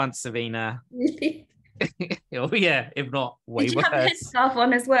like you once, Savina. Really? Oh yeah, if not way Did worse. You have a headscarf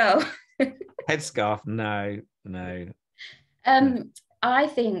on as well? Headscarf? No. I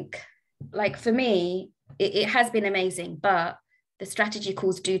think, like, for me, it has been amazing, but the strategy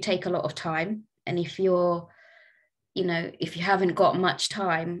calls do take a lot of time. And if you haven't got much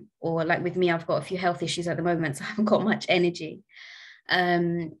time, or like with me, I've got a few health issues at the moment, so I haven't got much energy.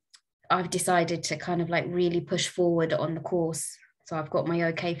 I've decided to kind of like really push forward on the course. So I've got my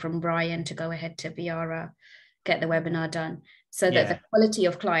okay from Brian to go ahead to Viara, get the webinar done, so that the quality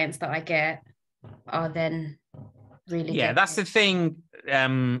of clients that I get are then really good. That's the thing.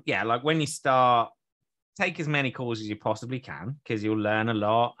 Like when you start, take as many calls as you possibly can, because you'll learn a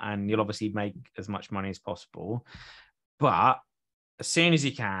lot and you'll obviously make as much money as possible. But as soon as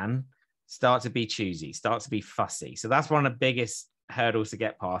you can, start to be choosy, start to be fussy. So that's one of the biggest hurdles to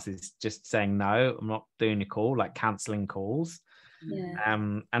get past, is just saying, no, I'm not doing a call, like cancelling calls.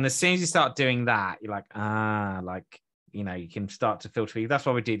 And as soon as you start doing that, you're like, you know, you can start to filter. That's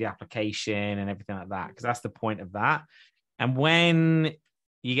why we do the application and everything like that, because that's the point of that. And when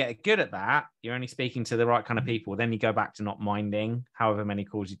you get good at that, you're only speaking to the right kind of people. Then you go back to not minding however many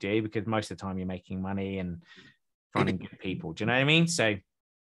calls you do, because most of the time you're making money and finding good people. Do you know what I mean? So,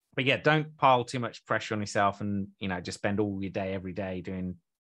 but yeah, don't pile too much pressure on yourself and, you know, just spend all your day, every day doing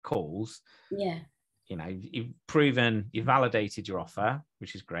calls. Yeah. You know, you've proven, you've validated your offer,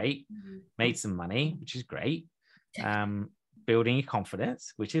 which is great. Made some money, which is great. Building your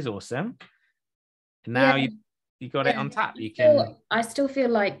confidence, which is awesome. And now you got it on tap. You can. I still feel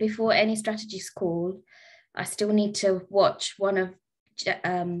like before any strategies call, I still need to watch one of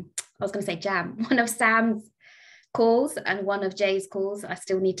one of Sam's calls and one of Jay's calls. I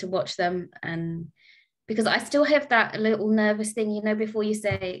still need to watch them, and because I still have that little nervous thing, you know, before you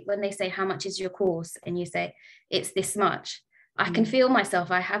say, when they say how much is your course and you say it's this much, I can feel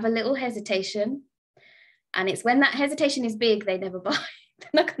myself. I have a little hesitation, and it's when that hesitation is big, they never buy.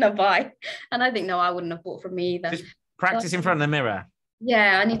 They're not gonna buy. And I think, no, I wouldn't have bought from me either. Just practice in front of the mirror.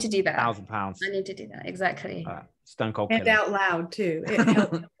 Yeah, I need to do that. £1,000. I need to do that, exactly. Stone cold and killer. out loud too. It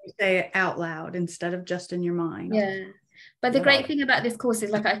helps you say it out loud instead of just in your mind. Yeah, but the great thing about this course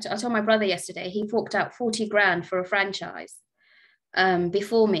is, like I told my brother yesterday, he forked out 40 grand for a franchise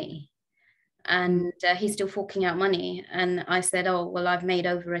before me, and he's still forking out money. And I said, oh well, I've made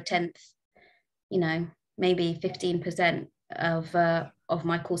over a tenth, you know, maybe 15% of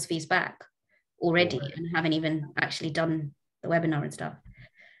my course fees back already, and haven't even actually done the webinar and stuff.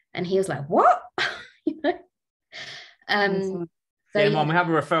 And he was like, what? You know? So yeah, Mom, we have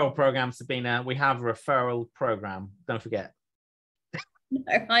a referral program, Sabina. We have a referral program. Don't forget.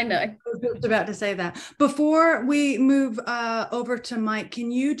 No, I know. I was just about to say that. Before we move over to Mike,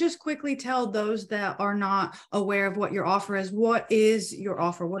 can you just quickly tell those that are not aware of what your offer is? What is your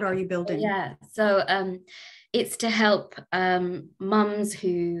offer? What are you building? Yeah, so it's to help mums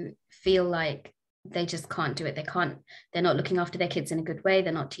who feel like they just can't do it. They're not looking after their kids in a good way.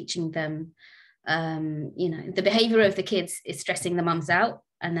 They're not teaching them, you know, the behavior of the kids is stressing the mums out.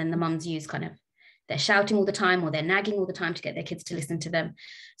 And then the mums use they're shouting all the time, or they're nagging all the time to get their kids to listen to them.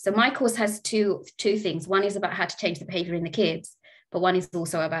 So my course has two things. One is about how to change the behavior in the kids, but one is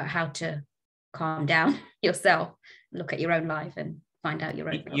also about how to calm down yourself, look at your own life and find out your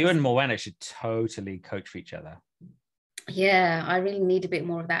own. You and Morwenna should totally coach for each other. Yeah, I really need a bit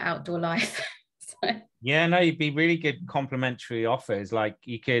more of that outdoor life. So. Yeah, no, you'd be really good complementary offers. Like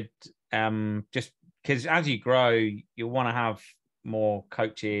you could just, because as you grow, you'll want to have more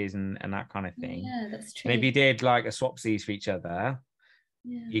coaches and that kind of thing. Yeah, that's true. Maybe you did like a swapsies for each other.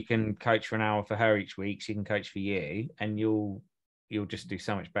 Yeah. You can coach for an hour for her each week. She can coach for you, and you'll just do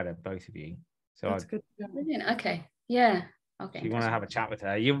so much better, both of you. So that's good. Brilliant. Okay. Yeah. Okay. If you want to have a chat with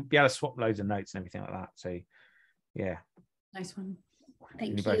her, you'll be able to swap loads of notes and everything like that. So yeah. Nice one.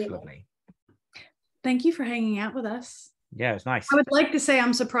 Thank you. You're both lovely. Thank you for hanging out with us. Yeah, it's nice. I would like to say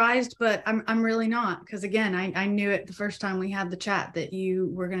I'm surprised, but I'm really not, because again, I knew it the first time we had the chat that you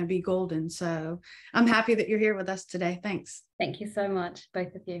were going to be golden. So I'm happy that you're here with us today. Thanks. Thank you so much,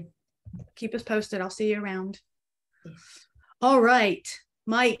 both of you. Keep us posted. I'll see you around. Yes. All right,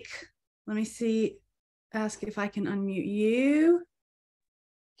 Mike, let me see, ask if I can unmute you.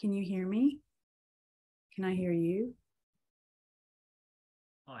 Can you hear me? Can I hear you?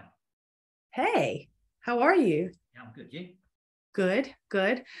 Hi. Hey, how are you? Yeah, I'm good. You? Good,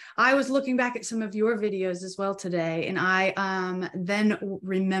 good. I was looking back at some of your videos as well today, and I then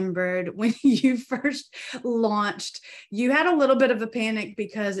remembered when you first launched, you had a little bit of a panic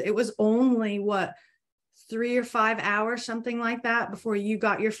because it was only, what, 3 or 5 hours, something like that, before you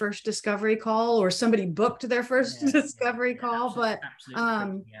got your first discovery call, or somebody booked their first discovery call.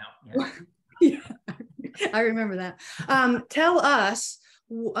 Absolutely, but yeah, I remember that. Tell us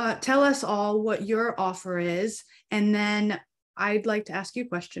all what your offer is, and then I'd like to ask you a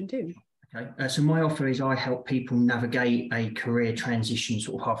question too. Okay, so my offer is I help people navigate a career transition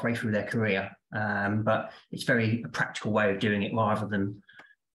sort of halfway through their career, but it's a practical way of doing it rather than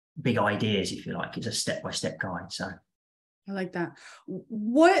big ideas, if you like. It's a step-by-step guide. So I like that.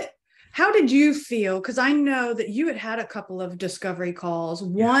 How did you feel? Because I know that you had a couple of discovery calls,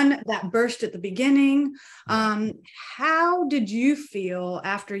 one that burst at the beginning. How did you feel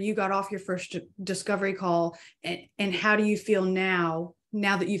after you got off your first discovery call? And how do you feel now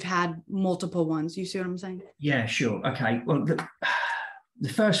that you've had multiple ones? You see what I'm saying? Yeah, sure. Okay. Well, the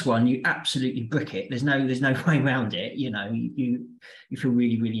first one, you absolutely brick it. There's no way around it. You know, you feel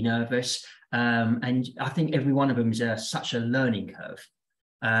really, really nervous. And I think every one of them is such a learning curve.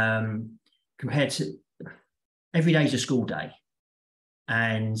 Compared to every day is a school day,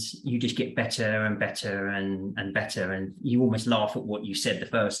 and you just get better and better and better, and you almost laugh at what you said the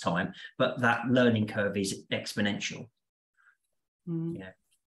first time, but that learning curve is exponential.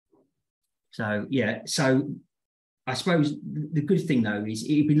 So I suppose the good thing though is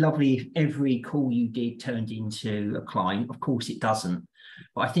it'd be lovely if every call you did turned into a client. Of course it doesn't,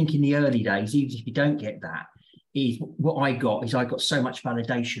 but I think in the early days, even if you don't get that, is what I got so much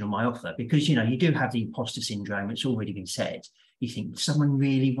validation on my offer, because you know you do have the imposter syndrome. It's already been said. You think, does someone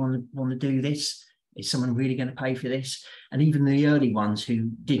really want to do this? Is someone really going to pay for this? And even the early ones who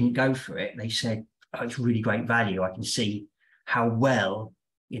didn't go for it, they said, oh, it's really great value. I can see how well,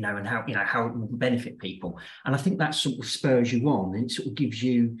 and how it will benefit people. And I think that sort of spurs you on, and it sort of gives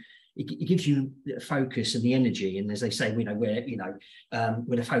you, it gives you the focus and the energy. And as they say, where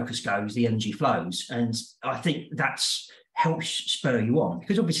the focus goes, the energy flows. And I think that's helps spur you on,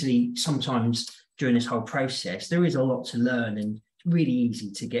 because obviously sometimes during this whole process, there is a lot to learn, and it's really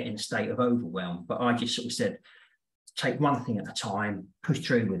easy to get in a state of overwhelm. But I just sort of said, take one thing at a time, push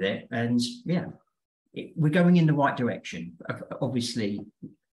through with it. And we're going in the right direction. Obviously,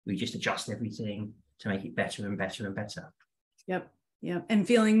 we just adjust everything to make it better and better and better. Yep. And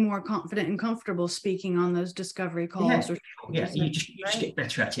feeling more confident and comfortable speaking on those discovery calls. You just get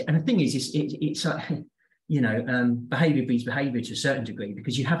better at it. And the thing is, it's behavior breeds behavior to a certain degree,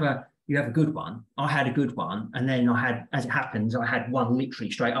 because you have a good one. I had a good one, and then as it happens, I had one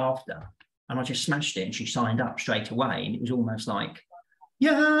literally straight after, and I just smashed it, and she signed up straight away, and it was almost like,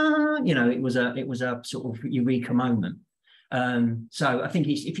 it was a sort of eureka moment. So I think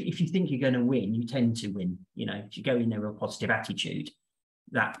if you think you're going to win, you tend to win. If you go in there with a positive attitude,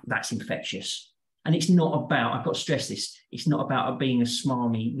 that's infectious. And it's not about, I've got to stress this, it's not about being a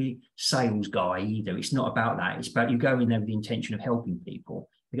smarmy sales guy either. It's not about that. It's about you go in there with the intention of helping people.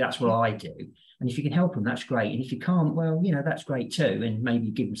 That's what I do. And if you can help them, that's great. And if you can't, well, that's great too. And maybe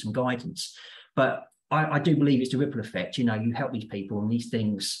give them some guidance. But I do believe it's the ripple effect. You help these people, and these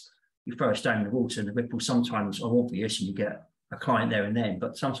things, you throw a stone in the water, and the ripples sometimes are obvious, and you get a client there and then.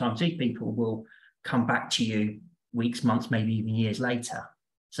 But sometimes these people will come back to you weeks, months, maybe even years later.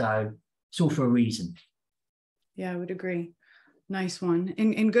 So it's all for a reason. Yeah, I would agree. Nice one.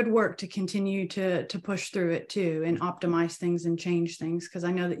 And good work to continue to push through it too, and optimize things and change things, because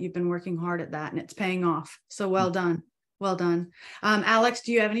I know that you've been working hard at that, and it's paying off. So well done. Well done. Alex,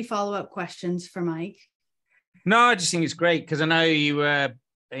 do you have any follow-up questions for Mike? No, I just think it's great, because I know you were,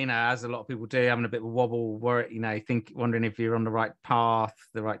 as a lot of people do, having a bit of a wobble, wondering if you're on the right path,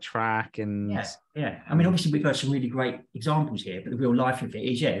 the right track. And yeah. I mean, obviously we've got some really great examples here, but the real life of it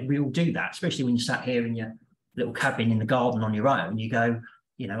is, we all do that, especially when you're sat here in your little cabin in the garden on your own. You go,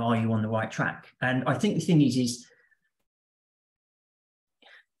 are you on the right track? And I think the thing is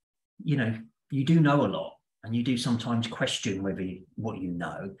you do know a lot, and you do sometimes question whether what you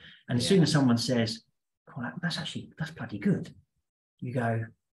know. And as soon as someone says, oh, that's bloody good, you go,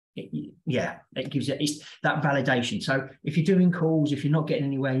 it gives you that validation. So if you're doing calls, if you're not getting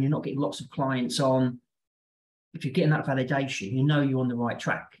anywhere, you're not getting lots of clients on, if you're getting that validation, you're on the right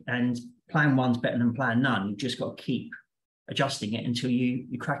track. And plan one's better than plan none. You've just got to keep adjusting it until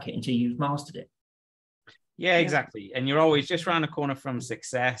you crack it, until you've mastered it. Yeah, exactly. And you're always just around the corner from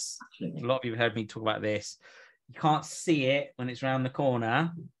success. Absolutely. A lot of you have heard me talk about this. You can't see it when it's around the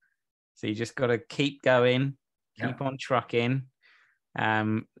corner. So you just got to keep going, keep on trucking.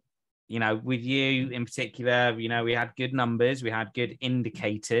 With you in particular, we had good numbers, we had good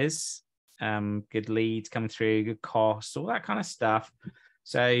indicators, good leads coming through, good costs, all that kind of stuff.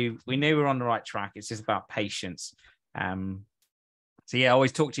 So we knew we were on the right track. It's just about patience.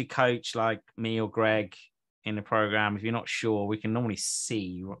 Always talk to your coach, like me or Greg in the program. If you're not sure, we can normally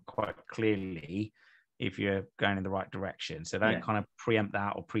see quite clearly if you're going in the right direction. So don't kind of preempt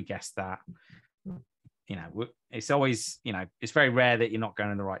that or pre-guess that. It's always, it's very rare that you're not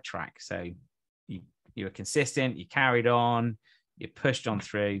going in the right track. So you were consistent, you carried on, you pushed on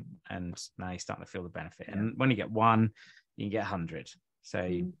through, and now you're starting to feel the benefit. Yeah. And when you get one, you can get 100. So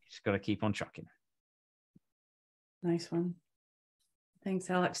you just got to keep on trucking. Nice one. Thanks,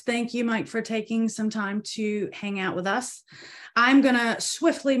 Alex. Thank you, Mike, for taking some time to hang out with us. I'm going to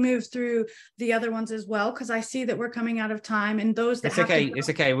swiftly move through the other ones as well, because I see that we're coming out of time. And those that it's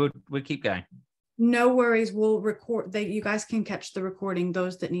okay. We'll keep going. No worries. We'll record. You guys can catch the recording.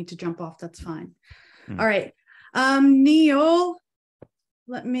 Those that need to jump off, that's fine. All right. Neil,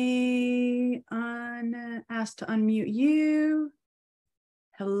 let me ask to unmute you.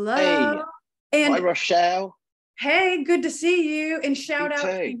 Hello. Hey. Hi, Rochelle. Hey, good to see you. And shout out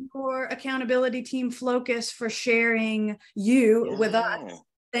to your accountability team, Focus, for sharing you with us.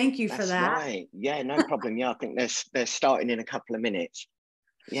 Thank you for that. Right. Yeah, no problem. Yeah, I think they're starting in a couple of minutes.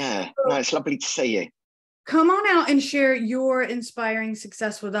 Yeah, no, it's lovely to see you. Come on out and share your inspiring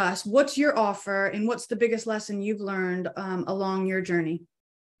success with us. What's your offer, and what's the biggest lesson you've learned along your journey?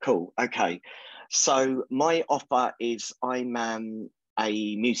 Cool. Okay. So my offer is I'm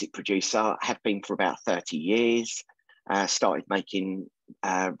a music producer, have been for about 30 years. Started making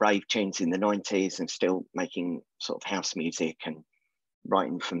rave tunes in the 90s and still making sort of house music and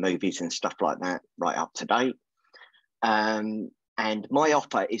writing for movies and stuff like that right up to date. And my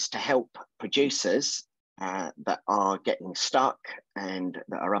offer is to help producers that are getting stuck and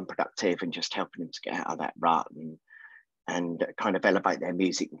that are unproductive, and just helping them to get out of that rut and kind of elevate their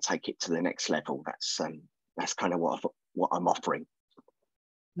music and take it to the next level. That's kind of what I'm offering.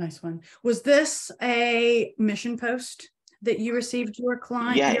 Nice one. Was this a mission post that you received your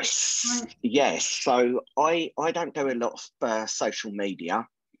client? Yes. So I don't do a lot of social media,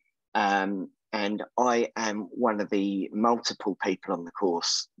 and I am one of the multiple people on the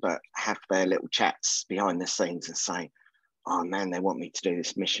course that have their little chats behind the scenes and say, oh man, they want me to do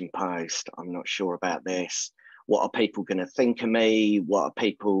this mission post. I'm not sure about this. What are people going to think of me? What are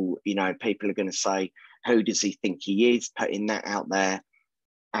people, people are going to say, who does he think he is, putting that out there.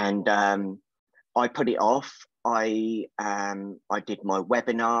 And I put it off. I did my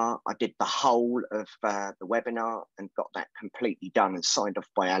webinar. I did the whole of the webinar and got that completely done and signed off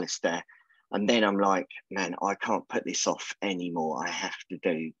by Alistair. And then I'm like, man, I can't put this off anymore. I have to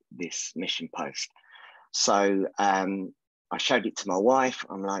do this mission post. So I showed it to my wife.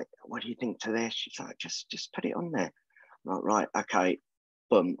 I'm like, what do you think to this? She's like, just put it on there. I'm like, right, okay.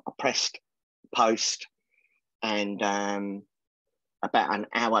 Boom. I pressed post, and about an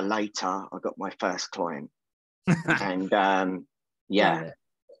hour later, I got my first client. And yeah,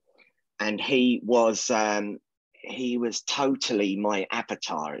 and he was totally my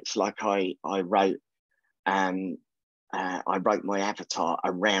avatar. It's like I wrote my avatar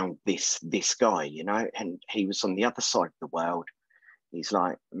around this guy, and he was on the other side of the world. He's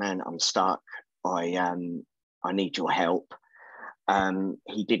like, man, I'm stuck. I need your help.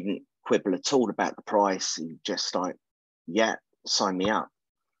 He didn't quibble at all about the price. He just like, yeah, sign me up.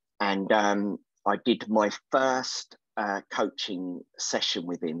 And I did my first coaching session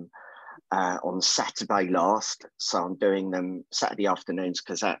with him on Saturday last. So I'm doing them Saturday afternoons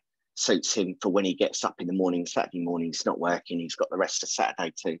because that suits him for when he gets up in the morning. Saturday morning, he's not working. He's got the rest of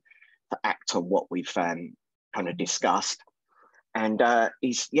Saturday to act on what we've kind of discussed. And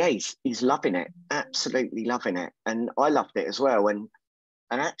he's loving it, absolutely loving it. And I loved it as well. And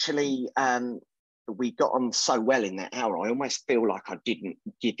actually, we got on so well in that hour. I almost feel like I didn't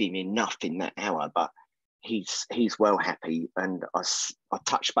give him enough in that hour, but he's well happy. And I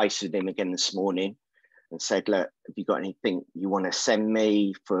touched base with him again this morning and said, look, have you got anything you want to send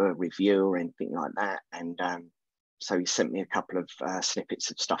me for a review or anything like that? And so he sent me a couple of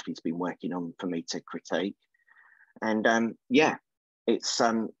snippets of stuff he's been working on for me to critique. And yeah, it's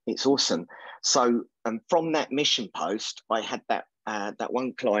awesome. So from that mission post, I had that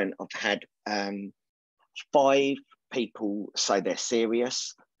one client. I've had 5 people say they're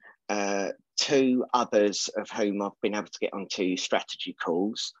serious, 2 others of whom I've been able to get onto strategy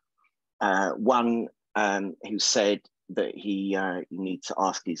calls. One who said that he needs to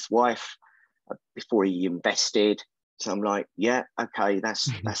ask his wife before he invested. So I'm like, yeah, okay, that's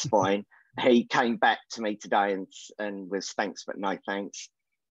fine. He came back to me today and was thanks, but no thanks.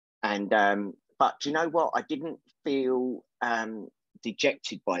 And but do you know what? I didn't feel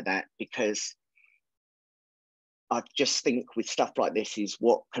dejected by that, because I just think with stuff like this is,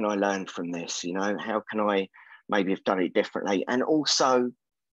 what can I learn from this? How can I maybe have done it differently? And also,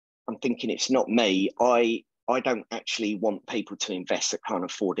 I'm thinking it's not me. I don't actually want people to invest that can't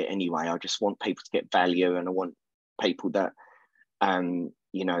afford it anyway. I just want people to get value, and I want people that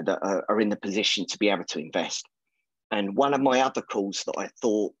that are in the position to be able to invest. And one of my other calls that I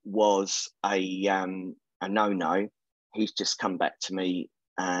thought was a no-no, he's just come back to me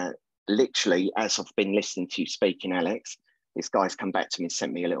literally as I've been listening to you speaking, Alex. This guy's come back to me and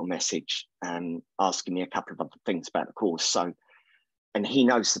sent me a little message asking me a couple of other things about the course. So, and he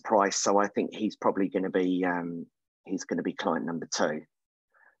knows the price, so I think he's probably going to be client number 2.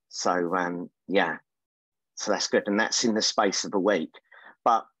 So yeah, so that's good, and that's in the space of a week.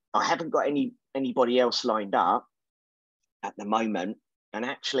 But I haven't got anybody else lined up at the moment, and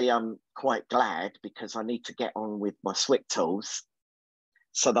actually I'm quite glad, because I need to get on with my SWYK tools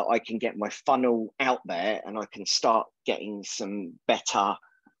so that I can get my funnel out there and I can start getting some better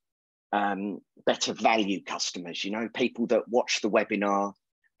value customers, people that watch the webinar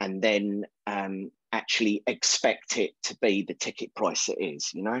and then actually expect it to be the ticket price it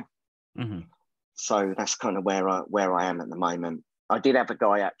is, Mm-hmm. So that's kind of where I am at the moment. I did have a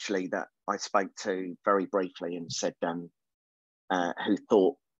guy actually that I spoke to very briefly and said who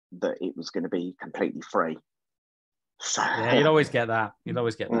thought that it was going to be completely free. So yeah, you'd always get that.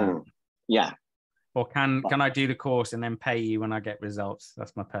 That. Yeah. Or can I do the course and then pay you when I get results?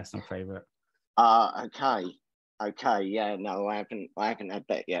 That's my personal favorite. Okay. Yeah. No, I haven't had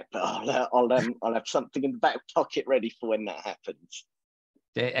that yet, but I'll have something in the back pocket ready for when that happens.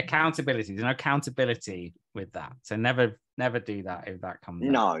 The accountability. There's no accountability with that. So never do that if that comes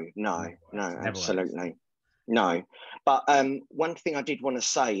No, up. no, absolutely. No, but one thing I did want to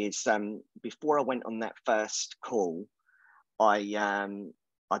say is before I went on that first call, I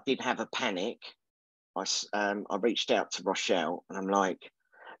did have a panic. I reached out to Rochelle and I'm like,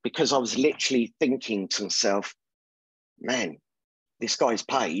 because I was literally thinking to myself, man, this guy's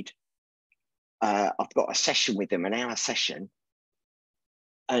paid. I've got a session with him, an hour session.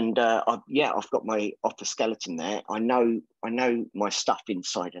 And I've got my offer skeleton there. I know my stuff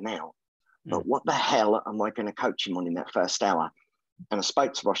inside and out. But what the hell am I going to coach him on in that first hour? And I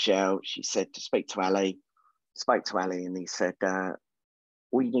spoke to Rochelle. She said to speak to Ali. Spoke to Ali, and he said,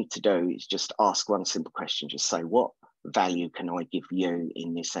 all you need to do is just ask one simple question. Just say, what value can I give you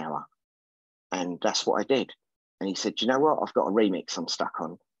in this hour? And that's what I did. And he said, you know what? I've got a remix I'm stuck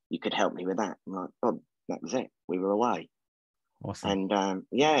on. You could help me with that. I'm like, oh, that was it. We were away. Awesome.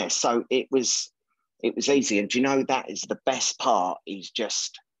 And so it was easy. And do you know, that is the best part, is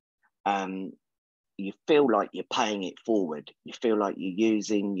just you feel like you're paying it forward. You feel like you're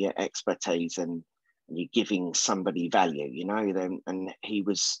using your expertise and you're giving somebody value, you know. And he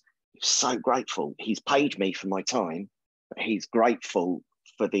was so grateful. He's paid me for my time, but he's grateful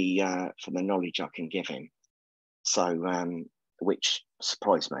for the knowledge I can give him. So which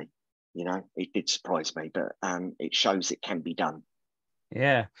surprised me, you know. It did surprise me, but it shows it can be done.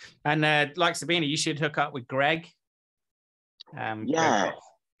 Yeah. And like Sabina, you should hook up with Greg. Yeah,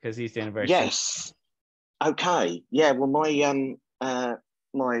 because he's doing a very yes. Okay. Yeah. Well, my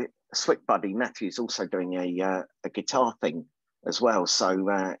my SWYK buddy Matthew's also doing a guitar thing as well.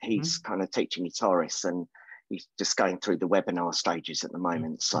 So he's kind of teaching guitarists, and he's just going through the webinar stages at the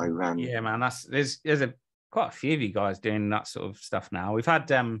moment. So yeah, man, there's quite a few of you guys doing that sort of stuff now. We've had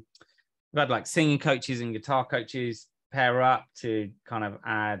like singing coaches and guitar coaches pair up to kind of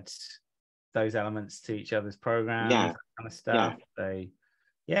add those elements to each other's programs, that kind of stuff. So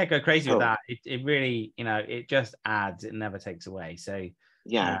yeah, go crazy with that. It really, you know, it just adds, it never takes away. So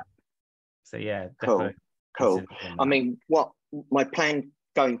yeah, definitely. Cool. I mean, what my plan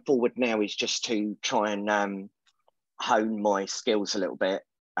going forward now is just to try and hone my skills a little bit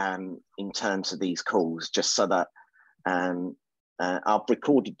in terms of these calls, just so that I've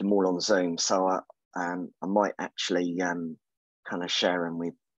recorded them all on Zoom, so I might actually kind of share them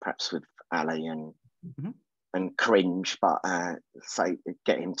perhaps with Ali and cringe, but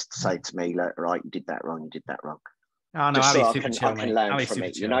get him to say to me, look, right, you did that wrong, you did that wrong. Oh no, just Ali's so I can learn from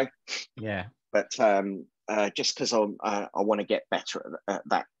it, you know. Yeah. But just because I want to get better at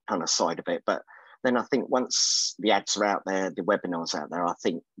that kind of side of it. But then I think once the ads are out there, the webinars out there, I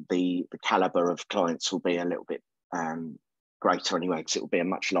think the caliber of clients will be a little bit greater anyway, because it will be a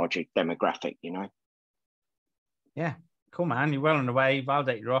much larger demographic, you know. Yeah, cool, man. You're well on the way.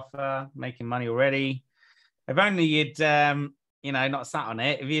 Validate your offer, making money already. If only you'd not sat on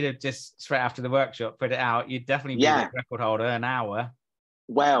it. If you'd have just straight after the workshop put it out, you'd definitely be the record holder an hour.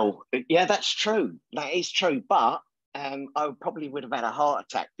 Well, yeah, that's true. That is true. But I probably would have had a heart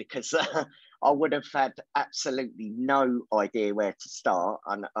attack, because I would have had absolutely no idea where to start.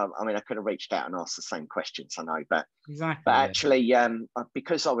 And I mean, I could have reached out and asked the same questions, I know, but exactly. But actually,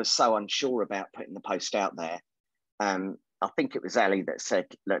 because I was so unsure about putting the post out there, I think it was Ali that said,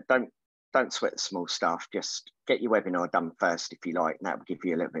 look, don't sweat the small stuff. Just get your webinar done first, if you like, and that will give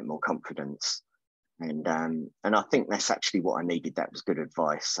you a little bit more confidence. And I think that's actually what I needed. That was good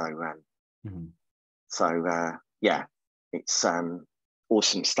advice. So yeah, it's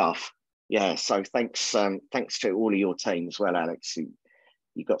awesome stuff. Yeah. So thanks to all of your team as well, Alex.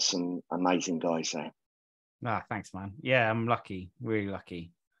 You got some amazing guys there. Ah, thanks, man. Yeah, I'm lucky, really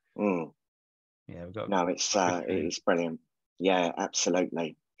lucky. Yeah, we've got. No, it is brilliant. Yeah,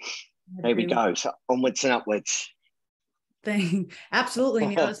 absolutely. There we go. So onwards and upwards. Absolutely,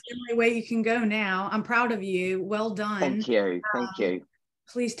 Neil. It's the only way you can go now. I'm proud of you. Well done. Thank you. Thank you.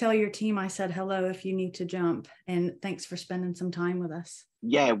 Please tell your team I said hello if you need to jump. And thanks for spending some time with us.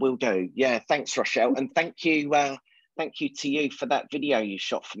 Yeah, will do. Yeah, thanks, Rochelle. And thank you to you for that video you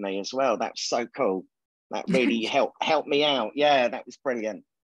shot for me as well. That's so cool. That really helped me out. Yeah, that was brilliant.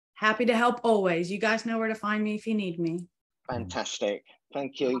 Happy to help always. You guys know where to find me if you need me. Fantastic.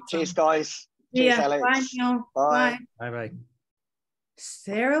 Thank you. Awesome. Cheers, guys. Cheers, Alex. Bye, Neil. Bye. Bye.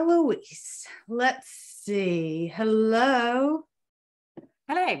 Sarah Louise. Let's see. Hello.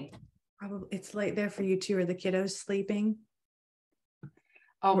 Hello. Probably it's late there for you too. Are the kiddos sleeping?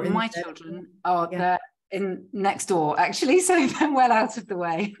 Oh, my children they're in next door actually, so they're well out of the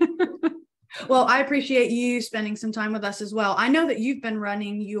way. Well, I appreciate you spending some time with us as well. I know that you've been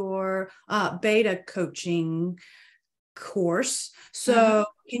running your beta coaching course. So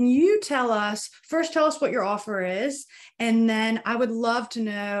can you tell us what your offer is, and then I would love to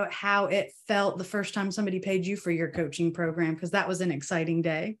know how it felt the first time somebody paid you for your coaching program, because that was an exciting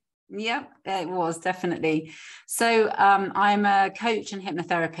day. Yeah, it was definitely. So I'm a coach and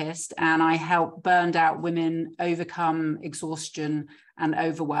hypnotherapist, and I help burned out women overcome exhaustion and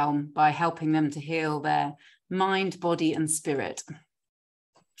overwhelm by helping them to heal their mind, body, and spirit.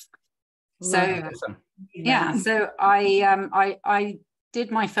 So awesome. Yeah, so I did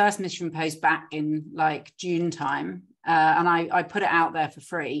my first mission post back in like June time, and I put it out there for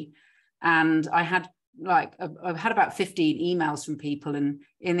free, and I had about 15 emails from people, and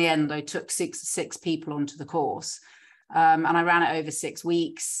in the end I took six people onto the course, and I ran it over 6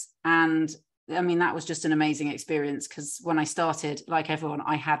 weeks, and I mean that was just an amazing experience, because when I started, like everyone,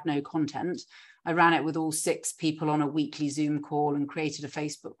 I had no content. I ran it with all 6 people on a weekly Zoom call and created a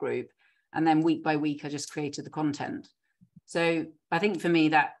Facebook group. And then week by week, I just created the content. So I think for me,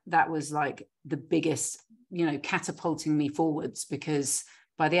 that was like the biggest, catapulting me forwards, because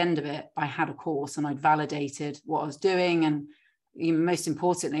by the end of it, I had a course and I'd validated what I was doing. And most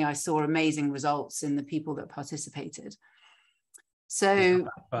importantly, I saw amazing results in the people that participated. So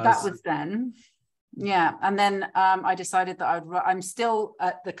that was then. Yeah. And then I decided that I'm still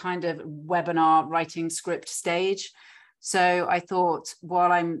at the kind of webinar writing script stage. So I thought,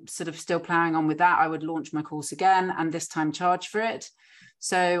 while I'm sort of still plowing on with that, I would launch my course again, and this time charge for it.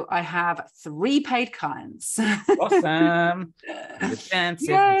 So I have 3 paid clients. Awesome.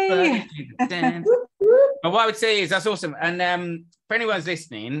 Yay. But what I would say is that's awesome. And for anyone who's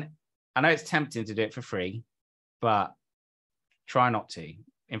listening, I know it's tempting to do it for free, but try not to.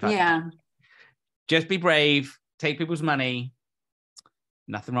 In fact, just be brave, take people's money.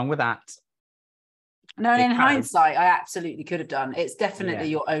 Nothing wrong with that. No, and in hindsight, I absolutely could have done. It's definitely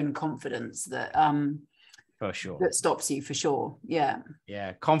your own confidence that for sure that stops you, for sure. Yeah.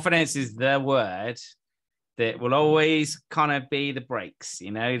 Confidence is the word that will always kind of be the brakes.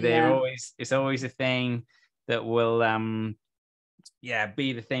 It's always a thing that will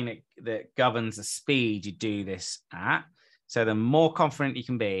be the thing that governs the speed you do this at. So the more confident you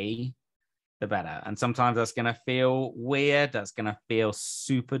can be, the better. And sometimes that's going to feel weird. That's going to feel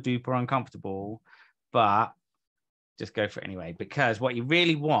super duper uncomfortable. But just go for it anyway, because what you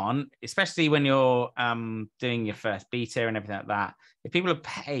really want, especially when you're doing your first beta and everything like that, if people are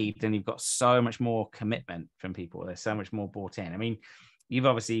paid, then you've got so much more commitment from people. There's so much more bought in. I mean, you've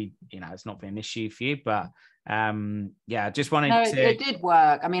obviously, it's not been an issue for you, but just wanted to. It did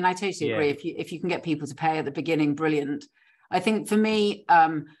work. I mean, I totally agree. If you can get people to pay at the beginning, brilliant. I think for me,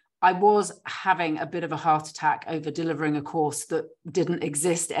 I was having a bit of a heart attack over delivering a course that didn't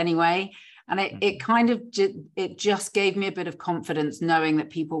exist anyway. And it kind of, it just gave me a bit of confidence knowing that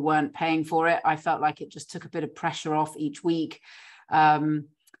people weren't paying for it. I felt like it just took a bit of pressure off each week.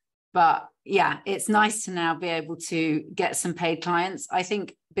 But yeah, it's nice to now be able to get some paid clients. I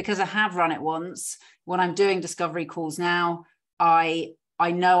think because I have run it once, when I'm doing discovery calls now, I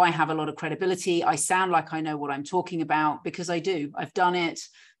know I have a lot of credibility. I sound like I know what I'm talking about, because I do. I've done it.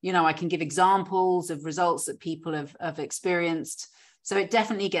 I can give examples of results that people have experienced. So it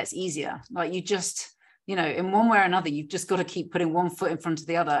definitely gets easier. Like you just, in one way or another, you've just got to keep putting one foot in front of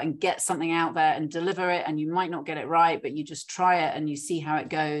the other and get something out there and deliver it. And you might not get it right, but you just try it and you see how it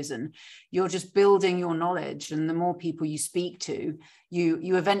goes. And you're just building your knowledge. And the more people you speak to,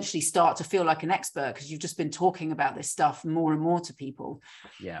 you eventually start to feel like an expert, because you've just been talking about this stuff more and more to people.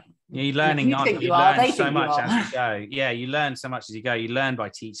 Yeah. You're learning. You learn so much as you go. Yeah. You learn so much as you go. You learn by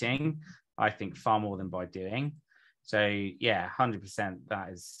teaching, I think, far more than by doing. So 100%, that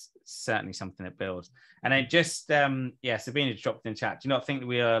is certainly something that builds. And then just Sabina dropped in chat, do you not think that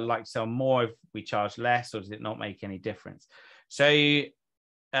we are like to sell more if we charge less, or does it not make any difference? So it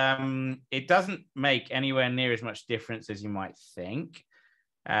doesn't make anywhere near as much difference as you might think,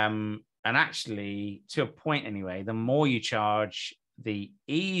 and actually, to a point anyway, the more you charge, the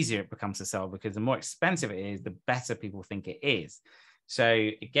easier it becomes to sell, because the more expensive it is, the better people think it is. So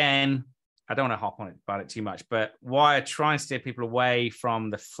again, I don't want to hop on about it too much, but why I try and steer people away from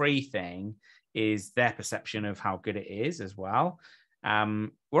the free thing is their perception of how good it is as well.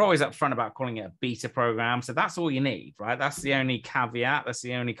 We're always upfront about calling it a beta program. So that's all you need, right? That's the only caveat. That's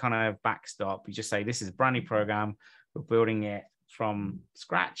the only kind of backstop. You just say, this is a brand new program. We're building it from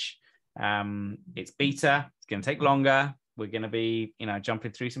scratch. It's beta. It's going to take longer. We're going to be,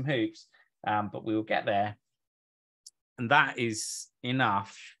 jumping through some hoops, but we will get there. And that is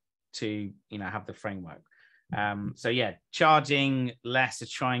enough to have the framework. Charging less to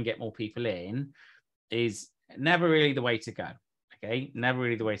try and get more people in is never really the way to go. Okay, never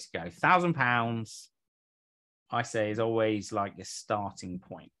really the way to go. £1,000 I say is always like your starting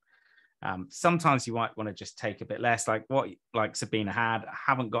point. Sometimes you might want to just take a bit less, like Sabina had. I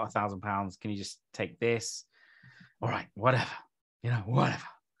haven't got £1,000. Can you just take this? All right, whatever, whatever.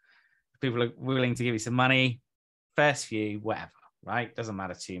 People are willing to give you some money. First few, whatever, right? Doesn't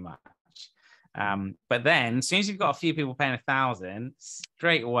matter too much. But then as soon as you've got a few people paying 1,000,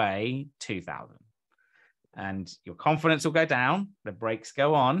 straight away 2,000. And your confidence will go down. The brakes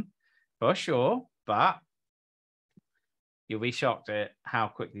go on for sure, but you'll be shocked at how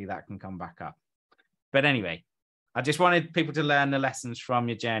quickly that can come back up. But anyway, I just wanted people to learn the lessons from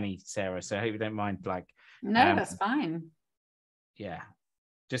your journey, Sarah. So I hope you don't mind, no, that's fine. Yeah.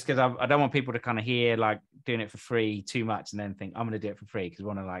 Just because I don't want people to kind of hear doing it for free too much and then think I'm going to do it for free, because we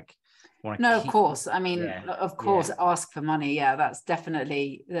want to No, of course. I mean, of course, ask for money. Yeah, that's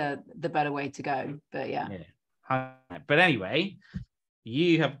definitely the better way to go. But yeah. But anyway,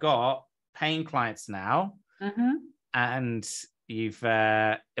 you have got paying clients now, and you've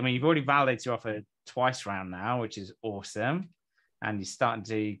already validated your offer twice round now, which is awesome, and you're starting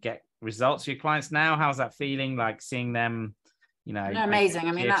to get results for your clients now. How's that feeling? Like seeing them, amazing.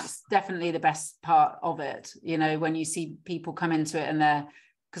 I mean, that's definitely the best part of it. When you see people come into it and they're,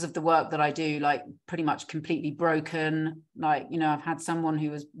 because of the work that I do, pretty much completely broken. I've had someone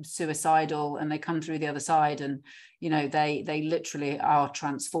who was suicidal and they come through the other side and, they literally are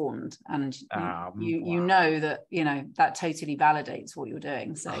transformed. And you know that, that totally validates what you're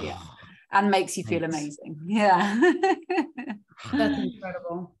doing. So yeah, and makes you feel amazing. Yeah. That's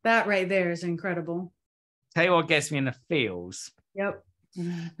incredible. That right there is incredible. Tell you what gets me in the feels. Yep.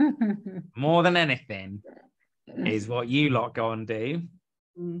 More than anything is what you lot go and do.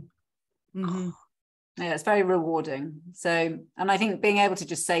 Mm-hmm. Yeah, it's very rewarding. So, and I think being able to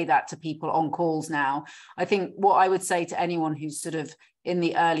just say that to people on calls now, I think what I would say to anyone who's sort of in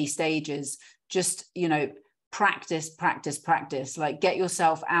the early stages, just, practice, get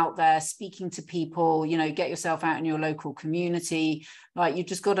yourself out there speaking to people, get yourself out in your local community. You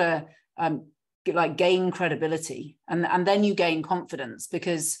just got to gain credibility, and then you gain confidence,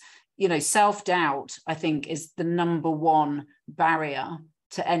 because self-doubt, I think, is the number one barrier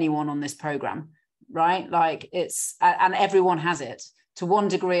to anyone on this program, right? It's, and everyone has it to one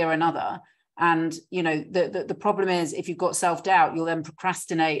degree or another. And the problem is, if you've got self-doubt, you'll then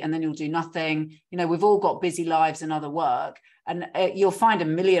procrastinate and then you'll do nothing. We've all got busy lives and other work, and you'll find a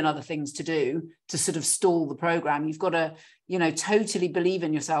million other things to do to sort of stall the program. You've got to totally believe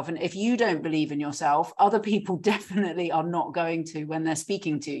in yourself, and if you don't believe in yourself, other people definitely are not going to when they're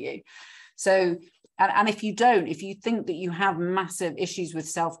speaking to you. So, and if you think that you have massive issues with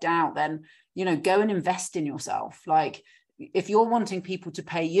self-doubt, then go and invest in yourself. If you're wanting people to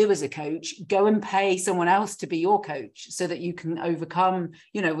pay you as a coach, go and pay someone else to be your coach, so that you can overcome,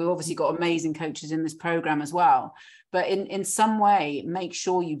 we've obviously got amazing coaches in this program as well, but in some way, make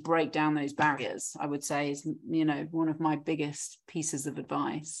sure you break down those barriers, I would say, is, one of my biggest pieces of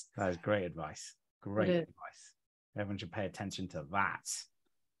advice. That is great advice. Great advice. Everyone should pay attention to that.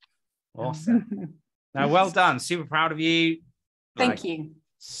 Awesome. Now, well done. Super proud of you. Thank you.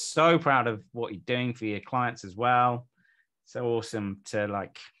 So proud of what you're doing for your clients as well. So awesome to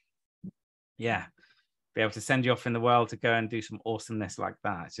be able to send you off in the world to go and do some awesomeness like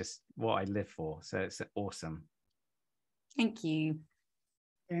that. It's just what I live for. So it's awesome. Thank you.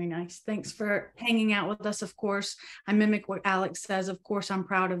 Very nice. Thanks for hanging out with us. Of course, I mimic what Alex says. Of course, I'm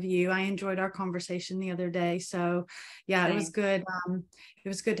proud of you. I enjoyed our conversation the other day. So yeah, It was good. It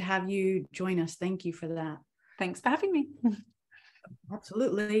was good to have you join us. Thank you for that. Thanks for having me.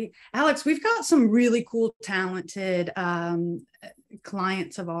 Absolutely. Alex, we've got some really cool, talented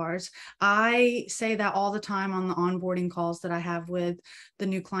clients of ours. I say that all the time on the onboarding calls that I have with the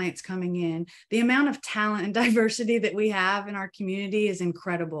new clients coming in. The amount of talent and diversity that we have in our community is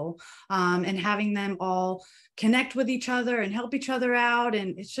incredible. And having them all connect with each other and help each other out.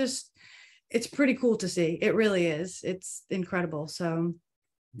 And it's pretty cool to see. It really is. It's incredible. So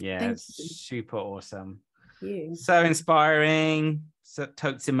yeah, it's super awesome. You. So inspiring, so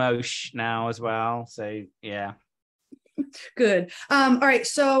totes emotion now as well. So yeah. Good. All right.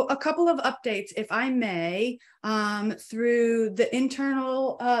 So a couple of updates, if I may, through the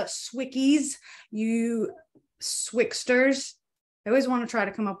internal SWYKies, you SWYKsters. I always want to try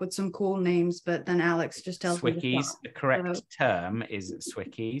to come up with some cool names, but then Alex just tells me SWYKies. The correct term is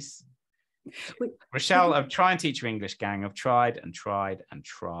SWYKies. Rochelle, I'm trying to teach you English, gang. I've tried and tried and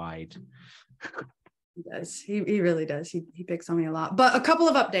tried. He does. He really does. He picks on me a lot. But a couple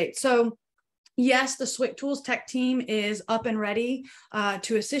of updates. So yes, the SWYK Tools tech team is up and ready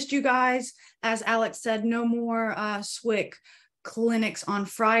to assist you guys. As Alex said, no more SWYK clinics on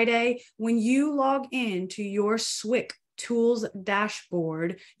Friday. When you log in to your SWYK tools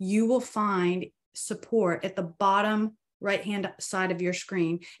dashboard, you will find support at the bottom right-hand side of your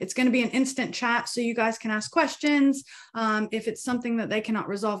screen. It's going to be an instant chat, so you guys can ask questions. If it's something that they cannot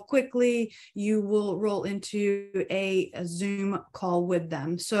resolve quickly, you will roll into a Zoom call with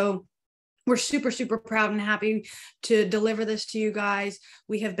them. So we're super, super proud and happy to deliver this to you guys.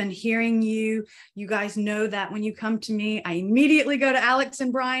 We have been hearing you. You guys know that when you come to me, I immediately go to Alex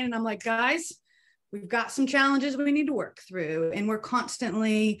and Brian and I'm like, guys, we've got some challenges we need to work through, and we're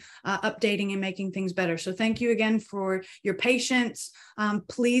constantly updating and making things better. So thank you again for your patience.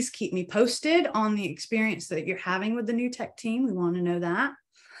 Please keep me posted on the experience that you're having with the new tech team. We want to know that.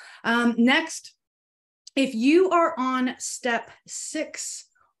 Next, if you are on step 6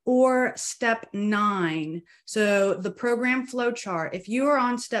 or step 9, so the program flow chart, if you are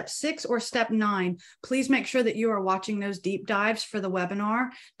on step 6 or step 9, please make sure that you are watching those deep dives for the webinar.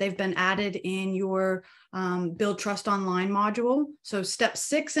 They've been added in your Build Trust Online module. So step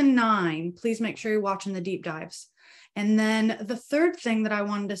 6 and 9, please make sure you're watching the deep dives. And then the third thing that I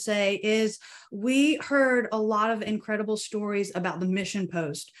wanted to say is we heard a lot of incredible stories about the mission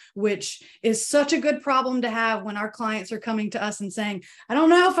post, which is such a good problem to have when our clients are coming to us and saying, I don't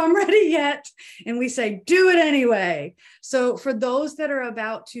know if I'm ready yet. And we say, do it anyway. So for those that are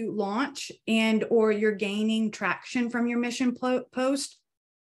about to launch and or you're gaining traction from your mission post,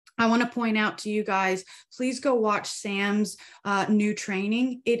 I want to point out to you guys, please go watch Sam's new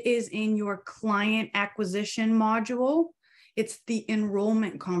training. It is in your client acquisition module. It's the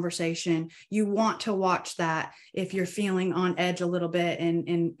enrollment conversation. You want to watch that if you're feeling on edge a little bit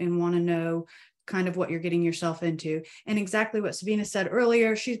and want to know kind of what you're getting yourself into. And exactly what Sabina said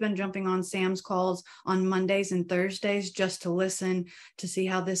earlier, she's been jumping on Sam's calls on Mondays and Thursdays just to listen to see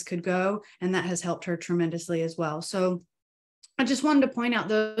how this could go. And that has helped her tremendously as well. So I just wanted to point out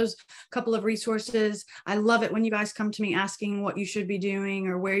those couple of resources. I love it when you guys come to me asking what you should be doing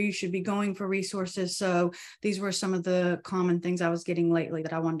or where you should be going for resources. So these were some of the common things I was getting lately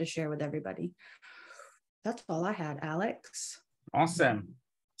that I wanted to share with everybody. That's all I had, Alex. Awesome.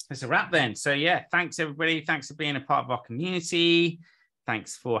 It's a wrap then. So yeah, thanks everybody. Thanks for being a part of our community.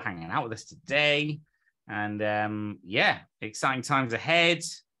 Thanks for hanging out with us today. And yeah, exciting times ahead.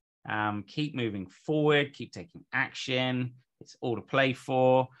 Keep moving forward, keep taking action. It's all to play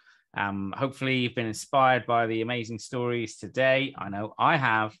for. Hopefully you've been inspired by the amazing stories today. I know I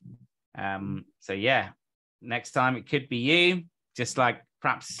have. So yeah, next time it could be you, just like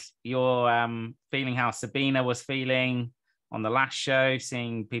perhaps you're feeling how Sabina was feeling on the last show,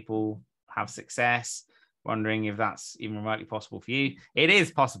 seeing people have success, wondering if that's even remotely possible for you. It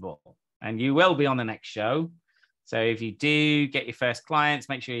is possible, and you will be on the next show. So if you do get your first clients,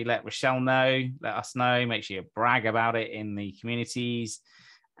 make sure you let Rochelle know, let us know, make sure you brag about it in the communities,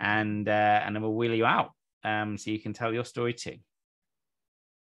 and then we'll wheel you out so you can tell your story too.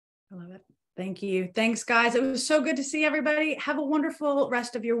 I love it. Thank you. Thanks, guys. It was so good to see everybody. Have a wonderful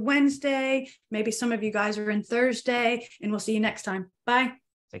rest of your Wednesday. Maybe some of you guys are in Thursday, and we'll see you next time. Bye.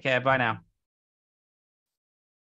 Take care. Bye now.